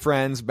lot of good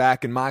friends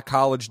back in my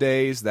college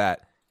days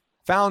that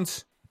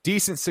found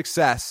decent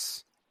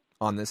success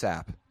on this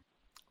app.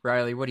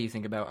 Riley, what do you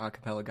think about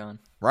Aca-Pellagon?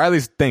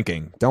 Riley's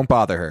thinking. Don't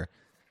bother her.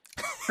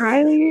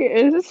 Riley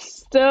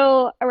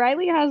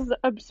has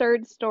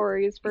absurd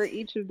stories for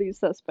each of these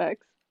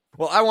suspects.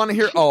 Well, I want to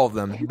hear all of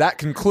them. That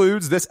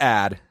concludes this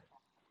ad.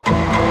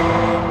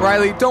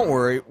 Riley, don't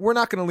worry. We're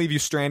not going to leave you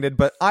stranded,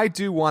 but I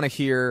do want to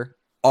hear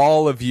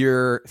all of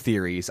your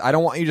theories. I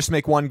don't want you to just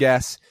make one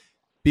guess,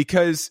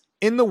 because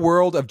in the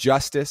world of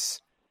justice,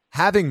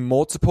 having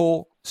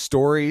multiple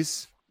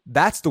stories,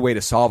 that's the way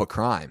to solve a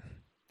crime.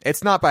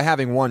 It's not by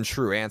having one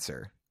true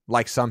answer,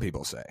 like some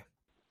people say.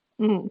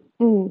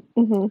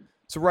 Mm-hmm.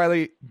 So,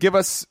 Riley, give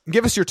us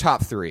your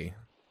top three.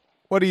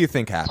 What do you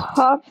think happened?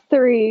 Top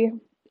three,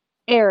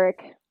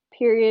 Eric.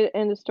 Period.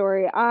 End of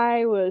story.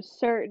 I was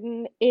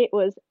certain it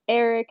was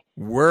Eric.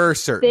 We're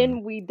certain.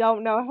 Then we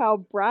don't know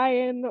how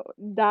Brian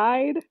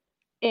died,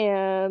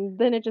 and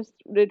then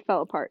it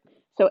fell apart.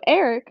 So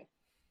Eric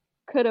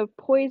could have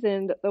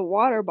poisoned the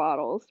water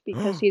bottles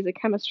because he's a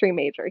chemistry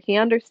major. He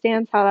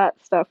understands how that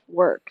stuff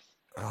works.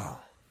 Oh.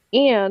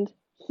 And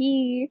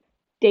he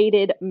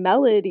dated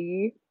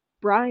Melody,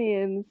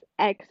 Brian's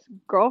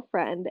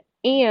ex-girlfriend,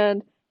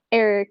 and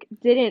Eric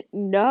didn't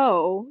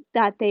know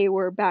that they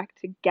were back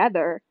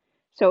together.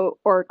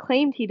 Or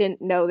claimed he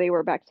didn't know they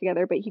were back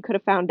together, but he could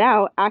have found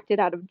out, acted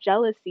out of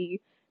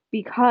jealousy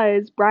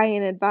because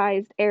Brian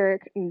advised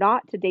Eric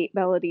not to date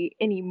Melody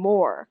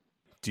anymore.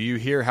 Do you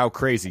hear how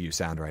crazy you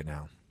sound right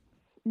now?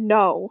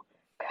 No,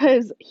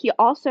 because he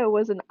also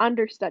was an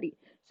understudy.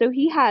 So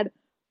he had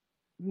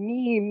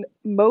mean,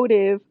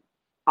 motive,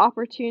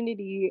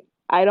 opportunity.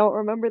 I don't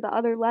remember the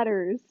other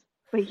letters,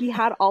 but he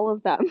had all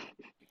of them.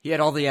 He had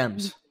all the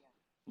M's.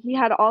 He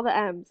had all the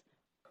M's.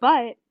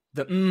 But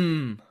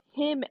The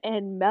him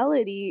and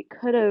Melody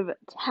could have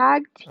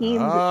tag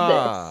teamed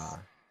this,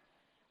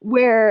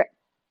 where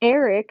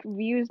Eric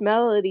views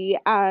Melody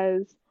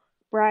as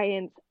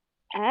Brian's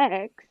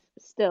ex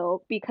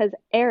still because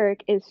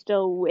Eric is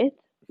still with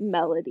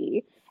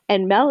Melody,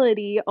 and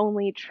Melody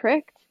only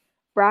tricked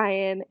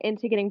Brian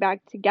into getting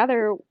back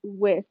together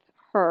with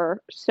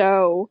her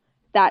so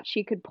that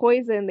she could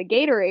poison the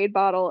Gatorade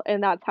bottle,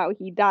 and that's how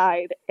he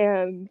died.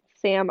 And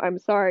Sam, I'm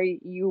sorry,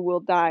 you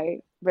will die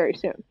very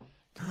soon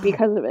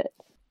because of it.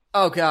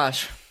 Oh,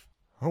 gosh.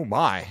 Oh,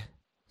 my.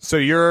 So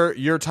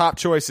your top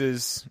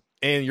choices,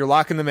 and you're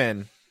locking them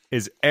in,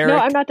 is Eric... No,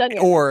 I'm not done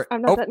yet.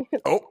 I'm not done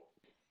yet. Oh.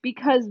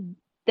 Because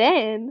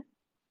then...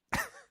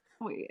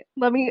 Wait,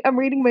 I'm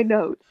reading my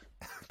notes.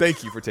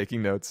 Thank you for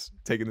taking notes,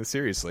 taking this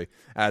seriously,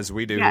 as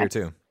we do here,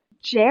 too.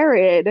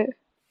 Jared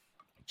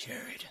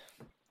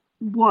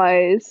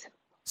was...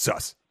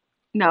 Sus.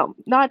 No,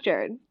 not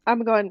Jared.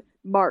 I'm going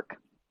Mark.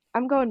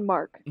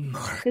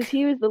 Because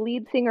he was the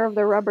lead singer of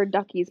the Rubber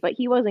Duckies, but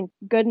he wasn't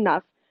good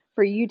enough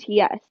for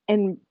UTS,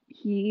 and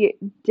he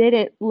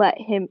didn't let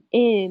him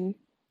in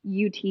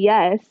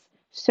UTS,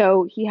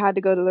 so he had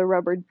to go to the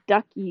Rubber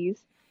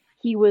Duckies.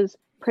 He was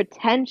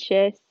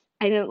pretentious.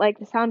 I didn't like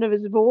the sound of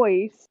his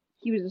voice.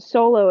 He was a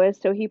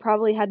soloist, so he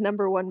probably had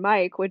number one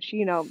mic, which,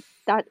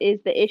 that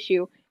is the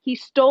issue. He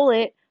stole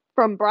it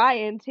from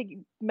Brian to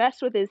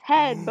mess with his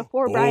head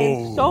before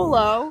Brian's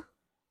solo.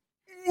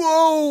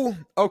 Whoa!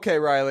 Okay,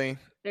 Riley.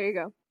 There you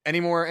go. Any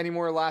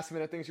more last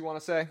minute things you want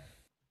to say?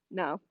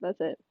 No, that's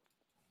it.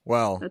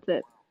 Well, that's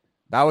it.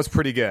 That was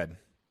pretty good.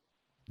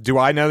 Do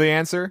I know the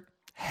answer?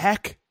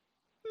 Heck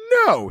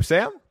no,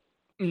 Sam.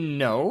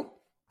 No.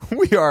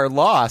 We are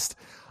lost.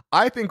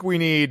 I think we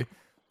need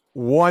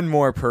one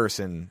more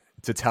person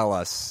to tell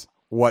us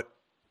what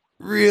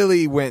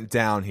really went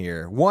down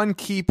here. One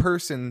key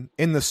person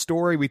in the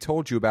story we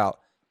told you about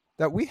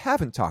that we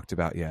haven't talked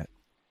about yet.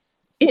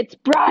 It's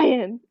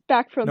Brian,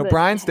 back from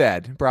Brian's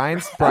dead.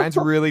 Brian's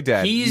really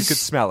dead. You could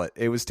smell it.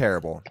 It was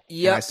terrible.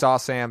 Yeah. I saw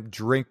Sam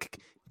drink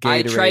Gatorade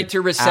I tried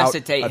to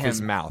resuscitate out of him.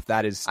 his mouth.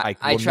 That is, I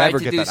will never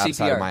get that CPR.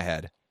 outside of my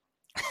head.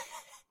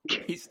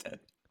 He's dead.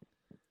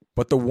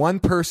 But the one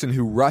person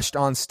who rushed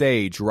on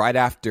stage right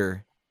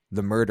after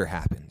the murder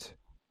happened.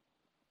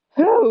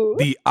 Who?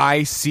 The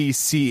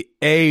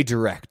ICCA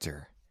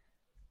director.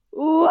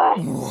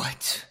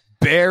 What?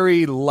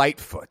 Barry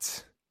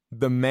Lightfoot.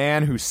 The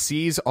man who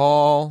sees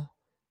all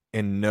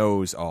and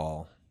knows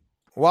all.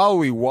 While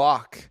we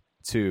walk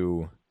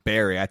to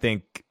Barry, I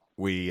think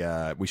we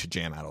should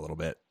jam out a little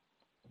bit.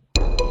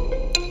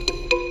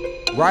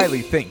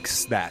 Riley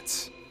thinks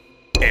that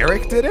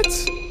Eric did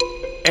it.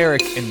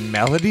 Eric and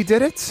Melody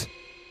did it.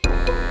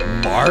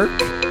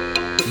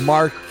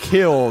 Mark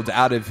killed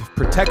out of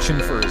protection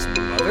for his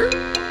mother?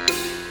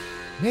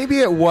 Maybe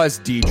it was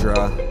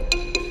Deidre.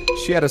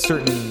 She had a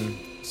certain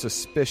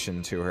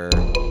suspicion to her.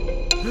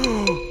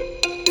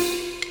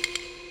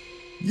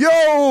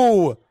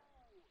 Yo!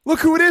 Look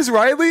who it is,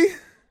 Riley!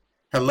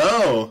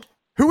 Hello.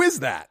 Who is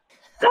that?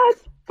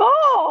 That's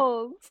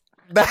Balls!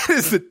 That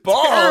is a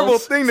Balls? terrible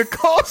thing to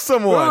call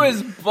someone. Who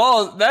is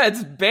Balls?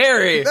 That's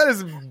Barry. That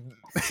is...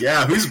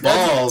 Yeah, who's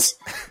Balls?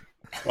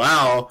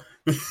 Wow.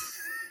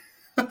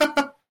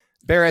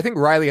 Barry, I think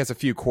Riley has a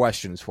few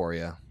questions for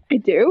you. I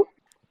do?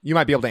 You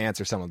might be able to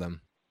answer some of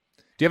them.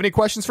 Do you have any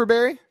questions for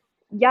Barry?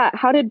 Yeah,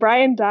 how did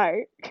Brian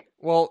die?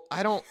 Well,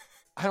 I don't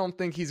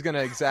think he's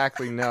gonna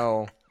exactly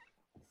know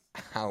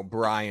how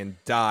Brian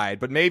died,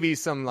 but maybe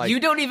some like You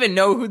don't even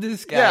know who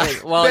this guy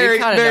is. Well, Barry,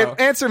 you kind of know.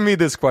 answer me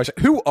this question: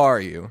 who are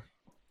you?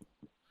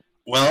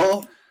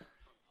 Well,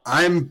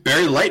 I'm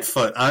Barry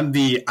Lightfoot. I'm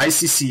the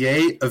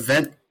ICCA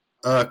event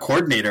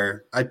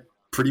coordinator. I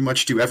pretty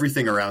much do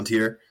everything around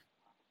here.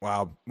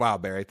 Wow,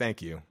 Barry,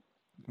 thank you.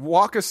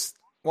 Walk us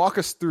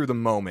through the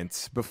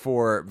moment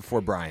before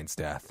Brian's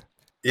death.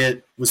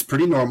 It was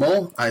pretty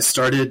normal. I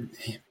started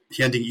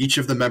handing each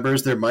of the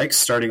members their mics,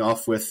 starting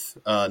off with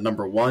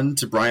number 1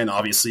 to Brian,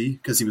 obviously,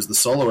 because he was the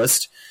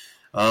soloist.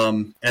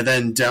 And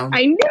then down...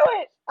 I knew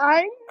it!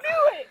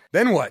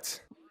 Then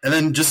what? And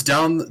then just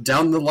down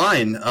the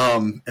line.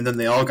 And then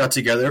they all got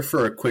together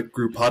for a quick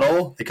group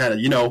huddle. They kind of,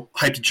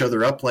 hyped each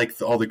other up like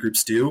all the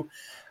groups do.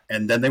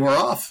 And then they were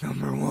off.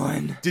 Number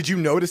 1. Did you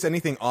notice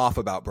anything off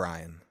about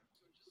Brian?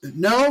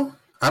 No,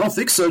 I don't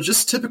think so.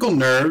 Just typical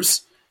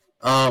nerves.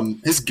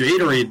 His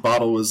Gatorade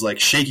bottle was like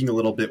shaking a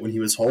little bit when he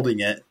was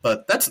holding it,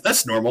 but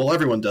that's normal.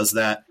 Everyone does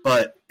that.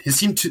 But his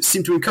team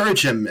seemed to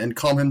encourage him and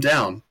calm him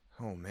down.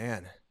 Oh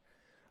man,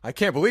 I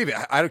can't believe it.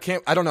 I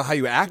don't know how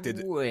you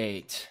acted.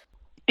 Wait.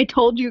 I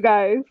told you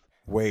guys.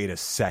 Wait a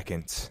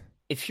second.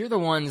 If you're the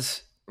one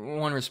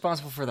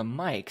responsible for the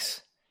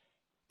mics,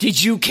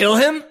 did you kill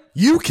him?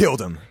 You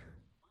killed him.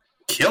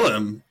 Kill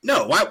him?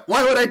 No.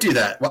 Why would I do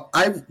that? Well,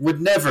 I would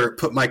never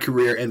put my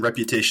career and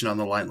reputation on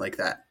the line like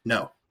that.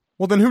 No.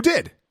 Well, then who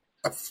did?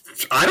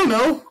 I don't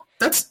know.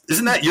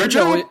 Isn't that your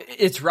job? No,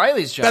 it's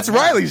Riley's job. That's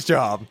Riley's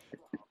job.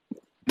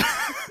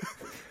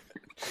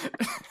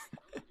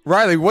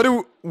 Riley, what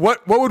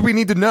would we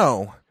need to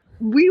know?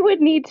 We would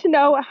need to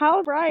know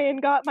how Brian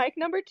got mic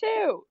number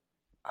 2.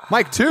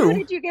 Mike Who 2?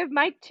 did you give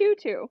mic 2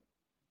 to?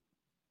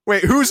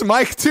 Wait, who's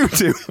Mike 2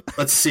 to?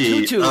 Let's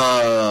see. Tutu.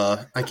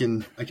 I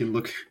can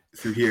look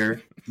through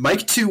here.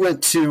 Mike 2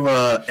 went to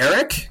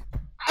Eric.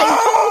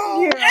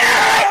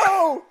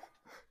 Oh!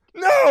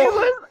 No! It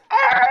was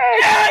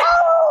Eric!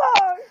 all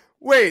along!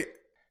 Wait,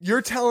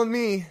 you're telling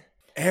me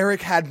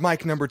Eric had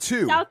mic number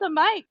 2? Without the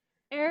mic.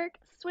 Eric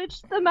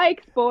switched the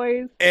mics,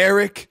 boys.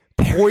 Eric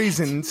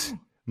poisoned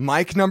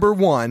mic number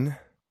 1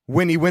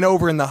 when he went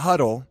over in the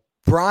huddle.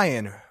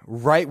 Brian,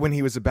 right when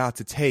he was about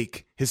to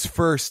take his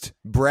first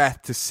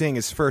breath to sing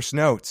his first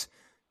notes,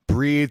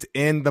 breathed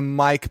in the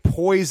mic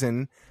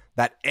poison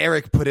that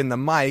Eric put in the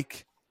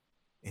mic,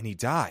 and he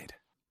died.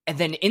 And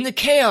then in the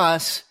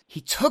chaos,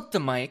 he took the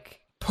mic,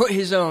 put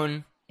his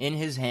own in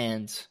his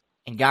hands,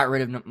 and got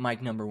rid of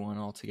mic number 1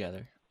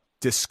 altogether.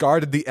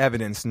 Discarded the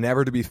evidence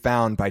never to be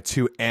found by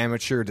 2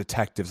 amateur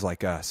detectives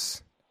like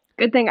us.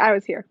 Good thing I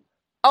was here.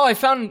 Oh, I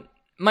found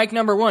mic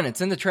number 1.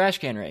 It's in the trash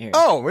can right here.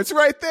 Oh, it's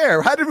right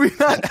there. How did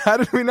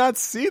we not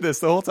see this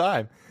the whole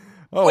time?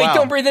 Oh, wait, wow.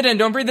 Don't breathe it in.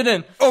 Don't breathe it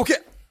in. Okay.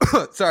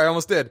 Sorry, I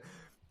almost did.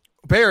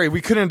 Barry,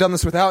 we couldn't have done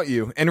this without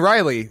you. And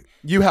Riley,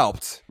 you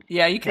helped.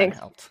 Yeah, you kind of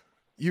helped.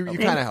 You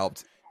kind of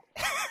helped.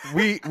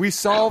 We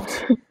solved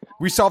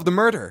the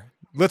murder.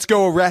 Let's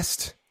go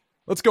arrest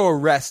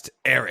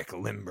Eric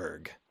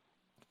Lindbergh.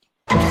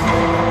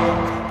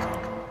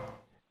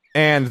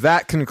 And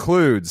that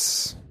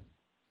concludes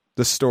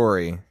the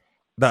story,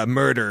 the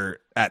murder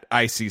at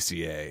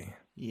ICCA.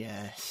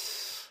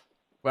 Yes.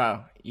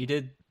 Wow, you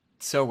did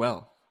so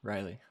well,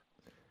 Riley.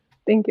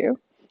 Thank you.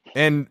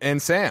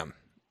 And Sam,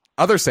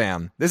 other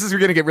Sam. This is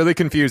going to get really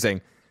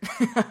confusing.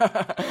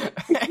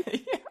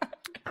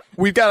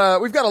 We've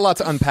got a lot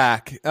to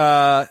unpack.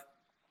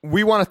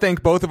 We want to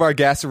thank both of our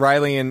guests,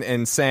 Riley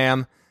and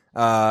Sam,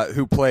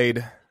 who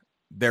played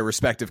their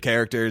respective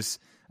characters.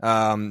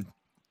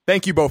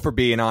 Thank you both for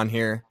being on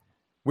here.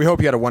 We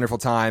hope you had a wonderful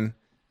time.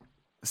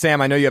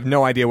 Sam, I know you have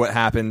no idea what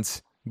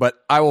happened, but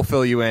I will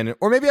fill you in,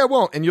 or maybe I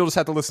won't, and you'll just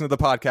have to listen to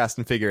the podcast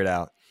and figure it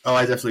out. Oh,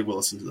 I definitely will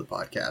listen to the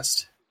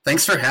podcast.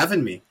 Thanks for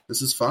having me.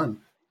 This is fun.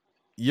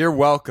 You're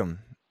welcome.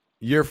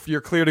 You're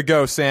clear to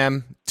go,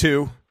 Sam.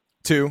 Two.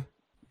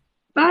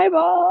 Bye,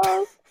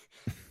 Balls.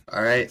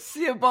 All right.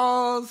 See you,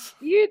 Balls.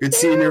 You Good too.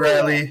 seeing you,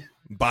 Riley.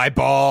 Bye,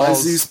 Balls. Bye,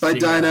 Zeus. Bye,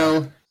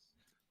 Dino.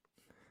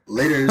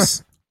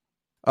 Laters.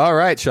 All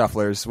right,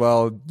 Shufflers.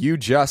 Well, you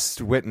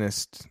just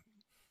witnessed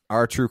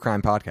our true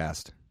crime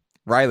podcast.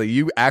 Riley,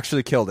 you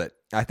actually killed it.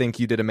 I think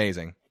you did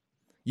amazing.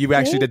 You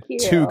actually Thank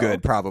did you. too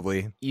good,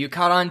 probably. You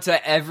caught on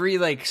to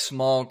every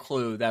small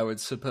clue that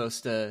was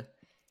supposed to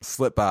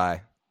Slip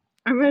by.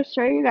 I'm going to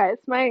show you guys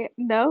my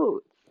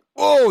notes.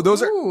 Oh,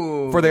 those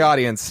Ooh. are for the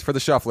audience, for the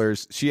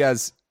shufflers. She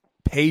has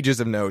pages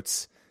of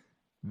notes,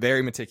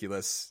 very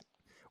meticulous.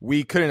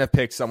 We couldn't have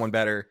picked someone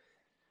better,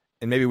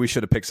 and maybe we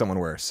should have picked someone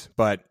worse.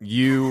 But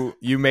you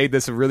made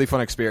this a really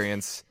fun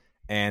experience.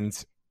 And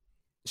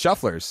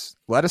shufflers,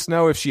 let us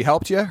know if she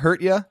helped you,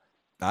 hurt you.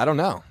 I don't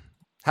know.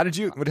 How'd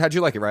you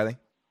like it, Riley?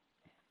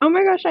 Oh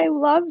my gosh, I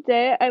loved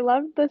it. I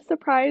loved the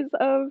surprise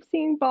of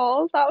seeing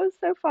balls. That was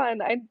so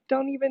fun. I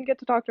don't even get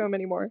to talk to him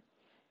anymore.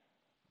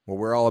 Well,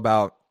 we're all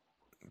about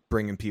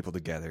bringing people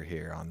together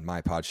here on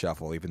My Pod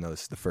Shuffle, even though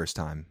this is the first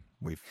time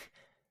we've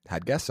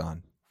had guests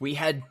on. We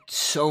had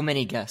so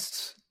many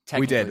guests.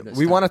 We did.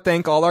 We want to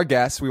thank all our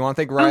guests. We want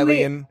to thank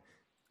Riley and...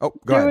 Oh,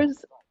 go ahead.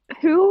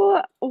 Who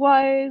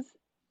was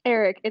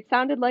Eric? It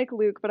sounded like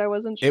Luke, but I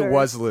wasn't sure. It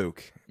was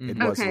Luke. It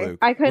was Luke.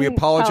 I couldn't we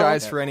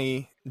apologize tell. for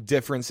any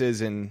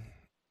differences in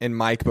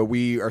Mike, but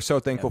we are so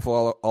thankful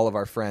for all of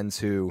our friends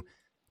who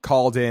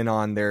called in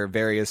on their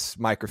various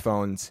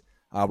microphones.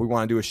 We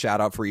want to do a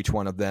shout out for each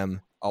one of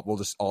them. We'll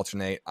just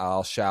alternate.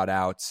 I'll shout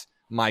out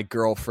my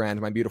girlfriend,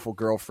 my beautiful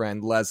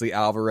girlfriend, Leslie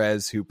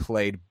Alvarez, who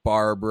played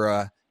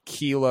Barbara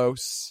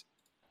Kilos.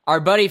 Our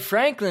buddy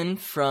Franklin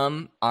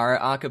from our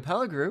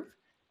acappella group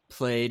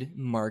played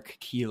Mark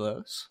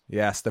Kilos.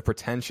 Yes, the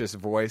pretentious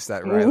voice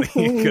that Riley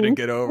couldn't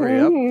get over.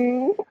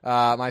 Yep.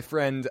 My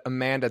friend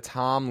Amanda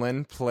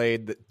Tomlin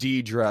played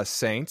Deidre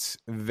Saint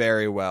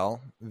very well.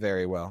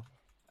 Very well.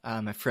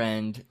 My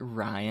friend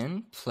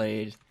Ryan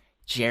played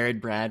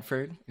Jared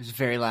Bradford. It was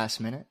very last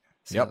minute.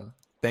 So yep.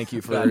 Thank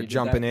you for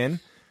jumping in.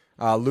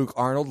 Luke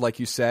Arnold, like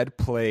you said,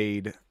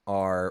 played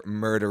our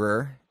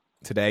murderer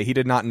today. He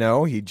did not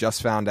know. He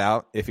just found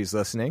out, if he's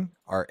listening,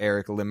 our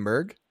Eric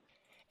Limberg.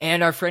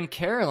 And our friend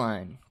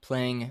Caroline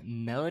playing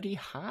Melody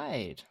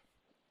Hyde.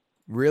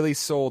 Really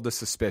sold the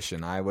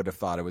suspicion. I would have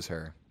thought it was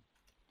her.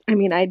 I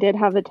mean, I did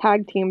have a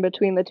tag team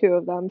between the two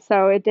of them,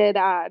 so it did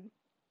add.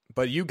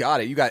 But you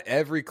got it. You got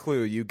every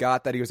clue. You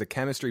got that he was a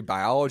chemistry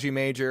biology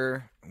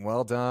major.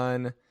 Well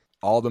done.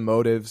 All the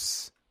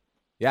motives.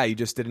 Yeah, you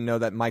just didn't know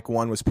that Mike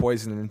 1 was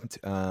poisoned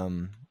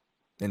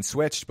and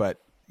switched, but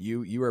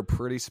you were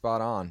pretty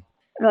spot on.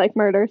 I like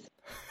murders.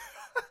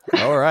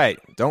 All right.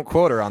 Don't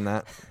quote her on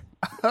that.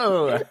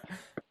 Oh.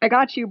 I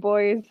got you,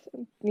 boys.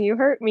 You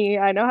hurt me.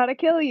 I know how to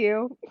kill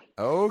you.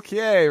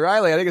 Okay,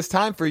 Riley, I think it's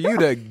time for you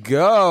to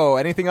go.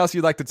 Anything else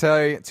you'd like to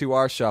tell to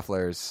our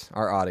shufflers,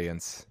 our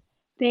audience?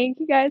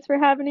 Thank you guys for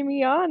having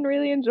me on.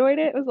 Really enjoyed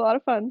it. It was a lot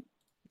of fun.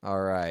 All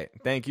right.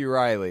 Thank you,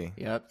 Riley.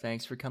 Yep,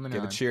 thanks for coming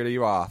Give on. a cheer to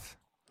you off.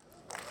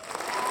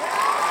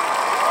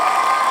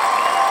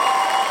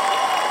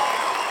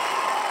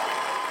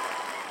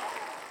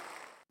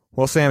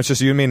 Well, Sam, it's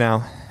just you and me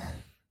now.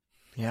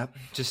 Yep,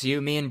 just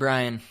you, me, and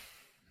Brian.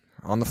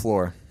 On the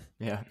floor.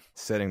 Yeah.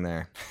 Sitting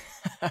there.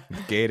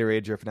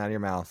 Gatorade dripping out of your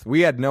mouth.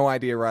 We had no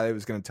idea Riley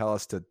was going to tell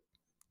us to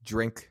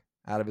drink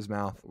out of his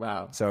mouth.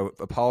 Wow. So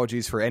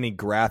apologies for any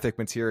graphic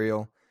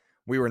material.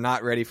 We were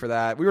not ready for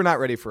that. We were not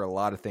ready for a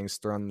lot of things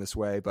thrown this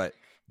way, but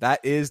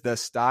that is the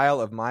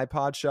style of My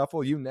Pod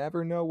Shuffle. You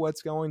never know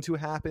what's going to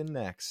happen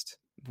next.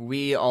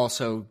 We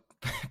also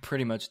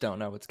pretty much don't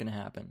know what's going to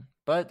happen,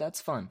 but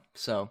that's fun.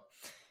 So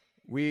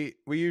we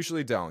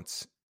usually don't.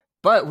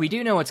 But we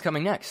do know what's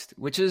coming next,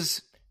 which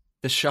is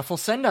the Shuffle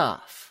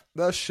Send-Off.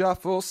 The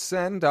Shuffle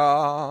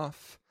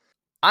Send-Off.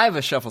 I have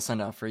a Shuffle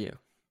Send-Off for you.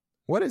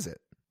 What is it?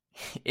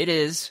 It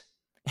is,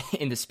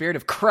 in the spirit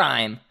of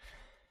crime,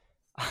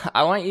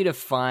 I want you to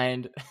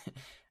find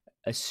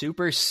a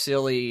super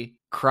silly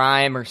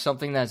crime or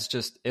something that's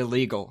just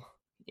illegal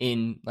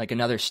in like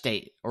another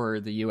state or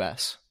the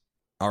U.S.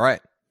 All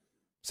right.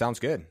 Sounds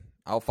good.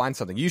 I'll find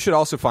something. You should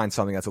also find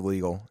something that's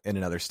illegal in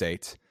another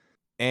state.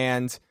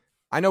 And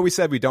I know we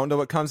said we don't know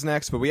what comes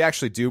next, but we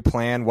actually do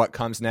plan what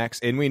comes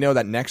next. And we know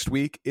that next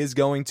week is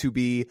going to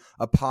be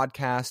a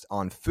podcast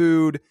on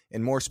food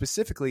and more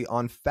specifically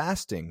on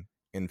fasting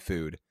in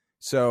food.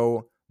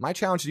 So my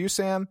challenge to you,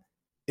 Sam,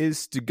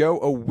 is to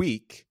go a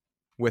week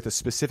with a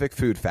specific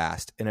food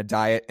fast and a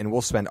diet, and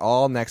we'll spend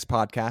all next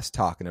podcast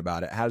talking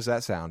about it. How does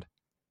that sound?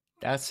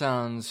 That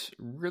sounds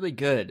really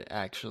good,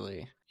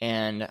 actually.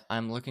 And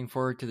I'm looking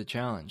forward to the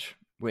challenge,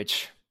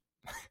 which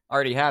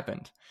already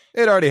happened.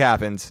 It already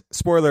happened.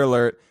 Spoiler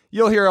alert.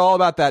 You'll hear all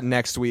about that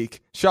next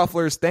week.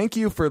 Shufflers, thank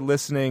you for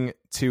listening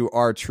to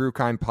our True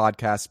Crime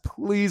podcast.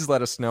 Please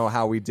let us know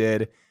how we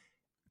did.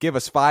 Give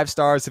us 5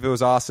 stars if it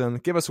was awesome.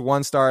 Give us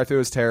 1 star if it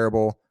was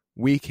terrible.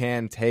 We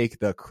can take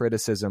the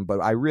criticism, but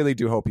I really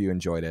do hope you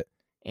enjoyed it.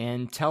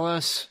 And tell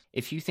us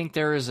if you think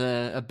there is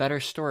a better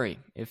story.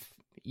 If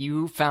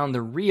you found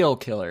the real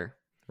killer.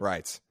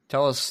 Right.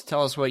 Tell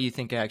us what you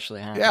think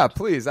actually happened. Yeah,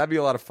 please. That'd be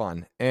a lot of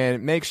fun.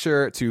 And make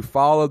sure to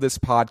follow this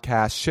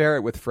podcast, share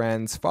it with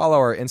friends, follow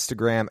our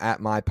Instagram at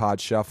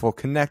MyPodShuffle,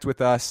 connect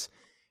with us,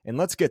 and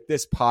let's get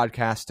this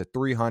podcast to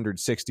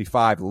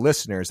 365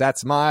 listeners.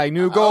 That's my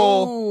new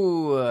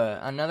goal. Oh,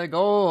 another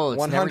goal. It's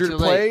 100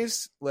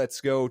 plays. Let's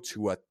go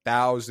to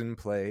 1,000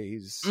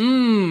 plays.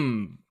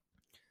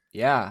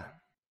 Yeah.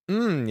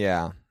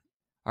 Yeah.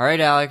 All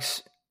right,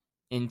 Alex.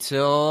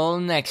 Until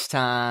next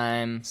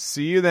time.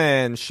 See you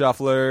then,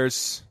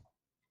 shufflers.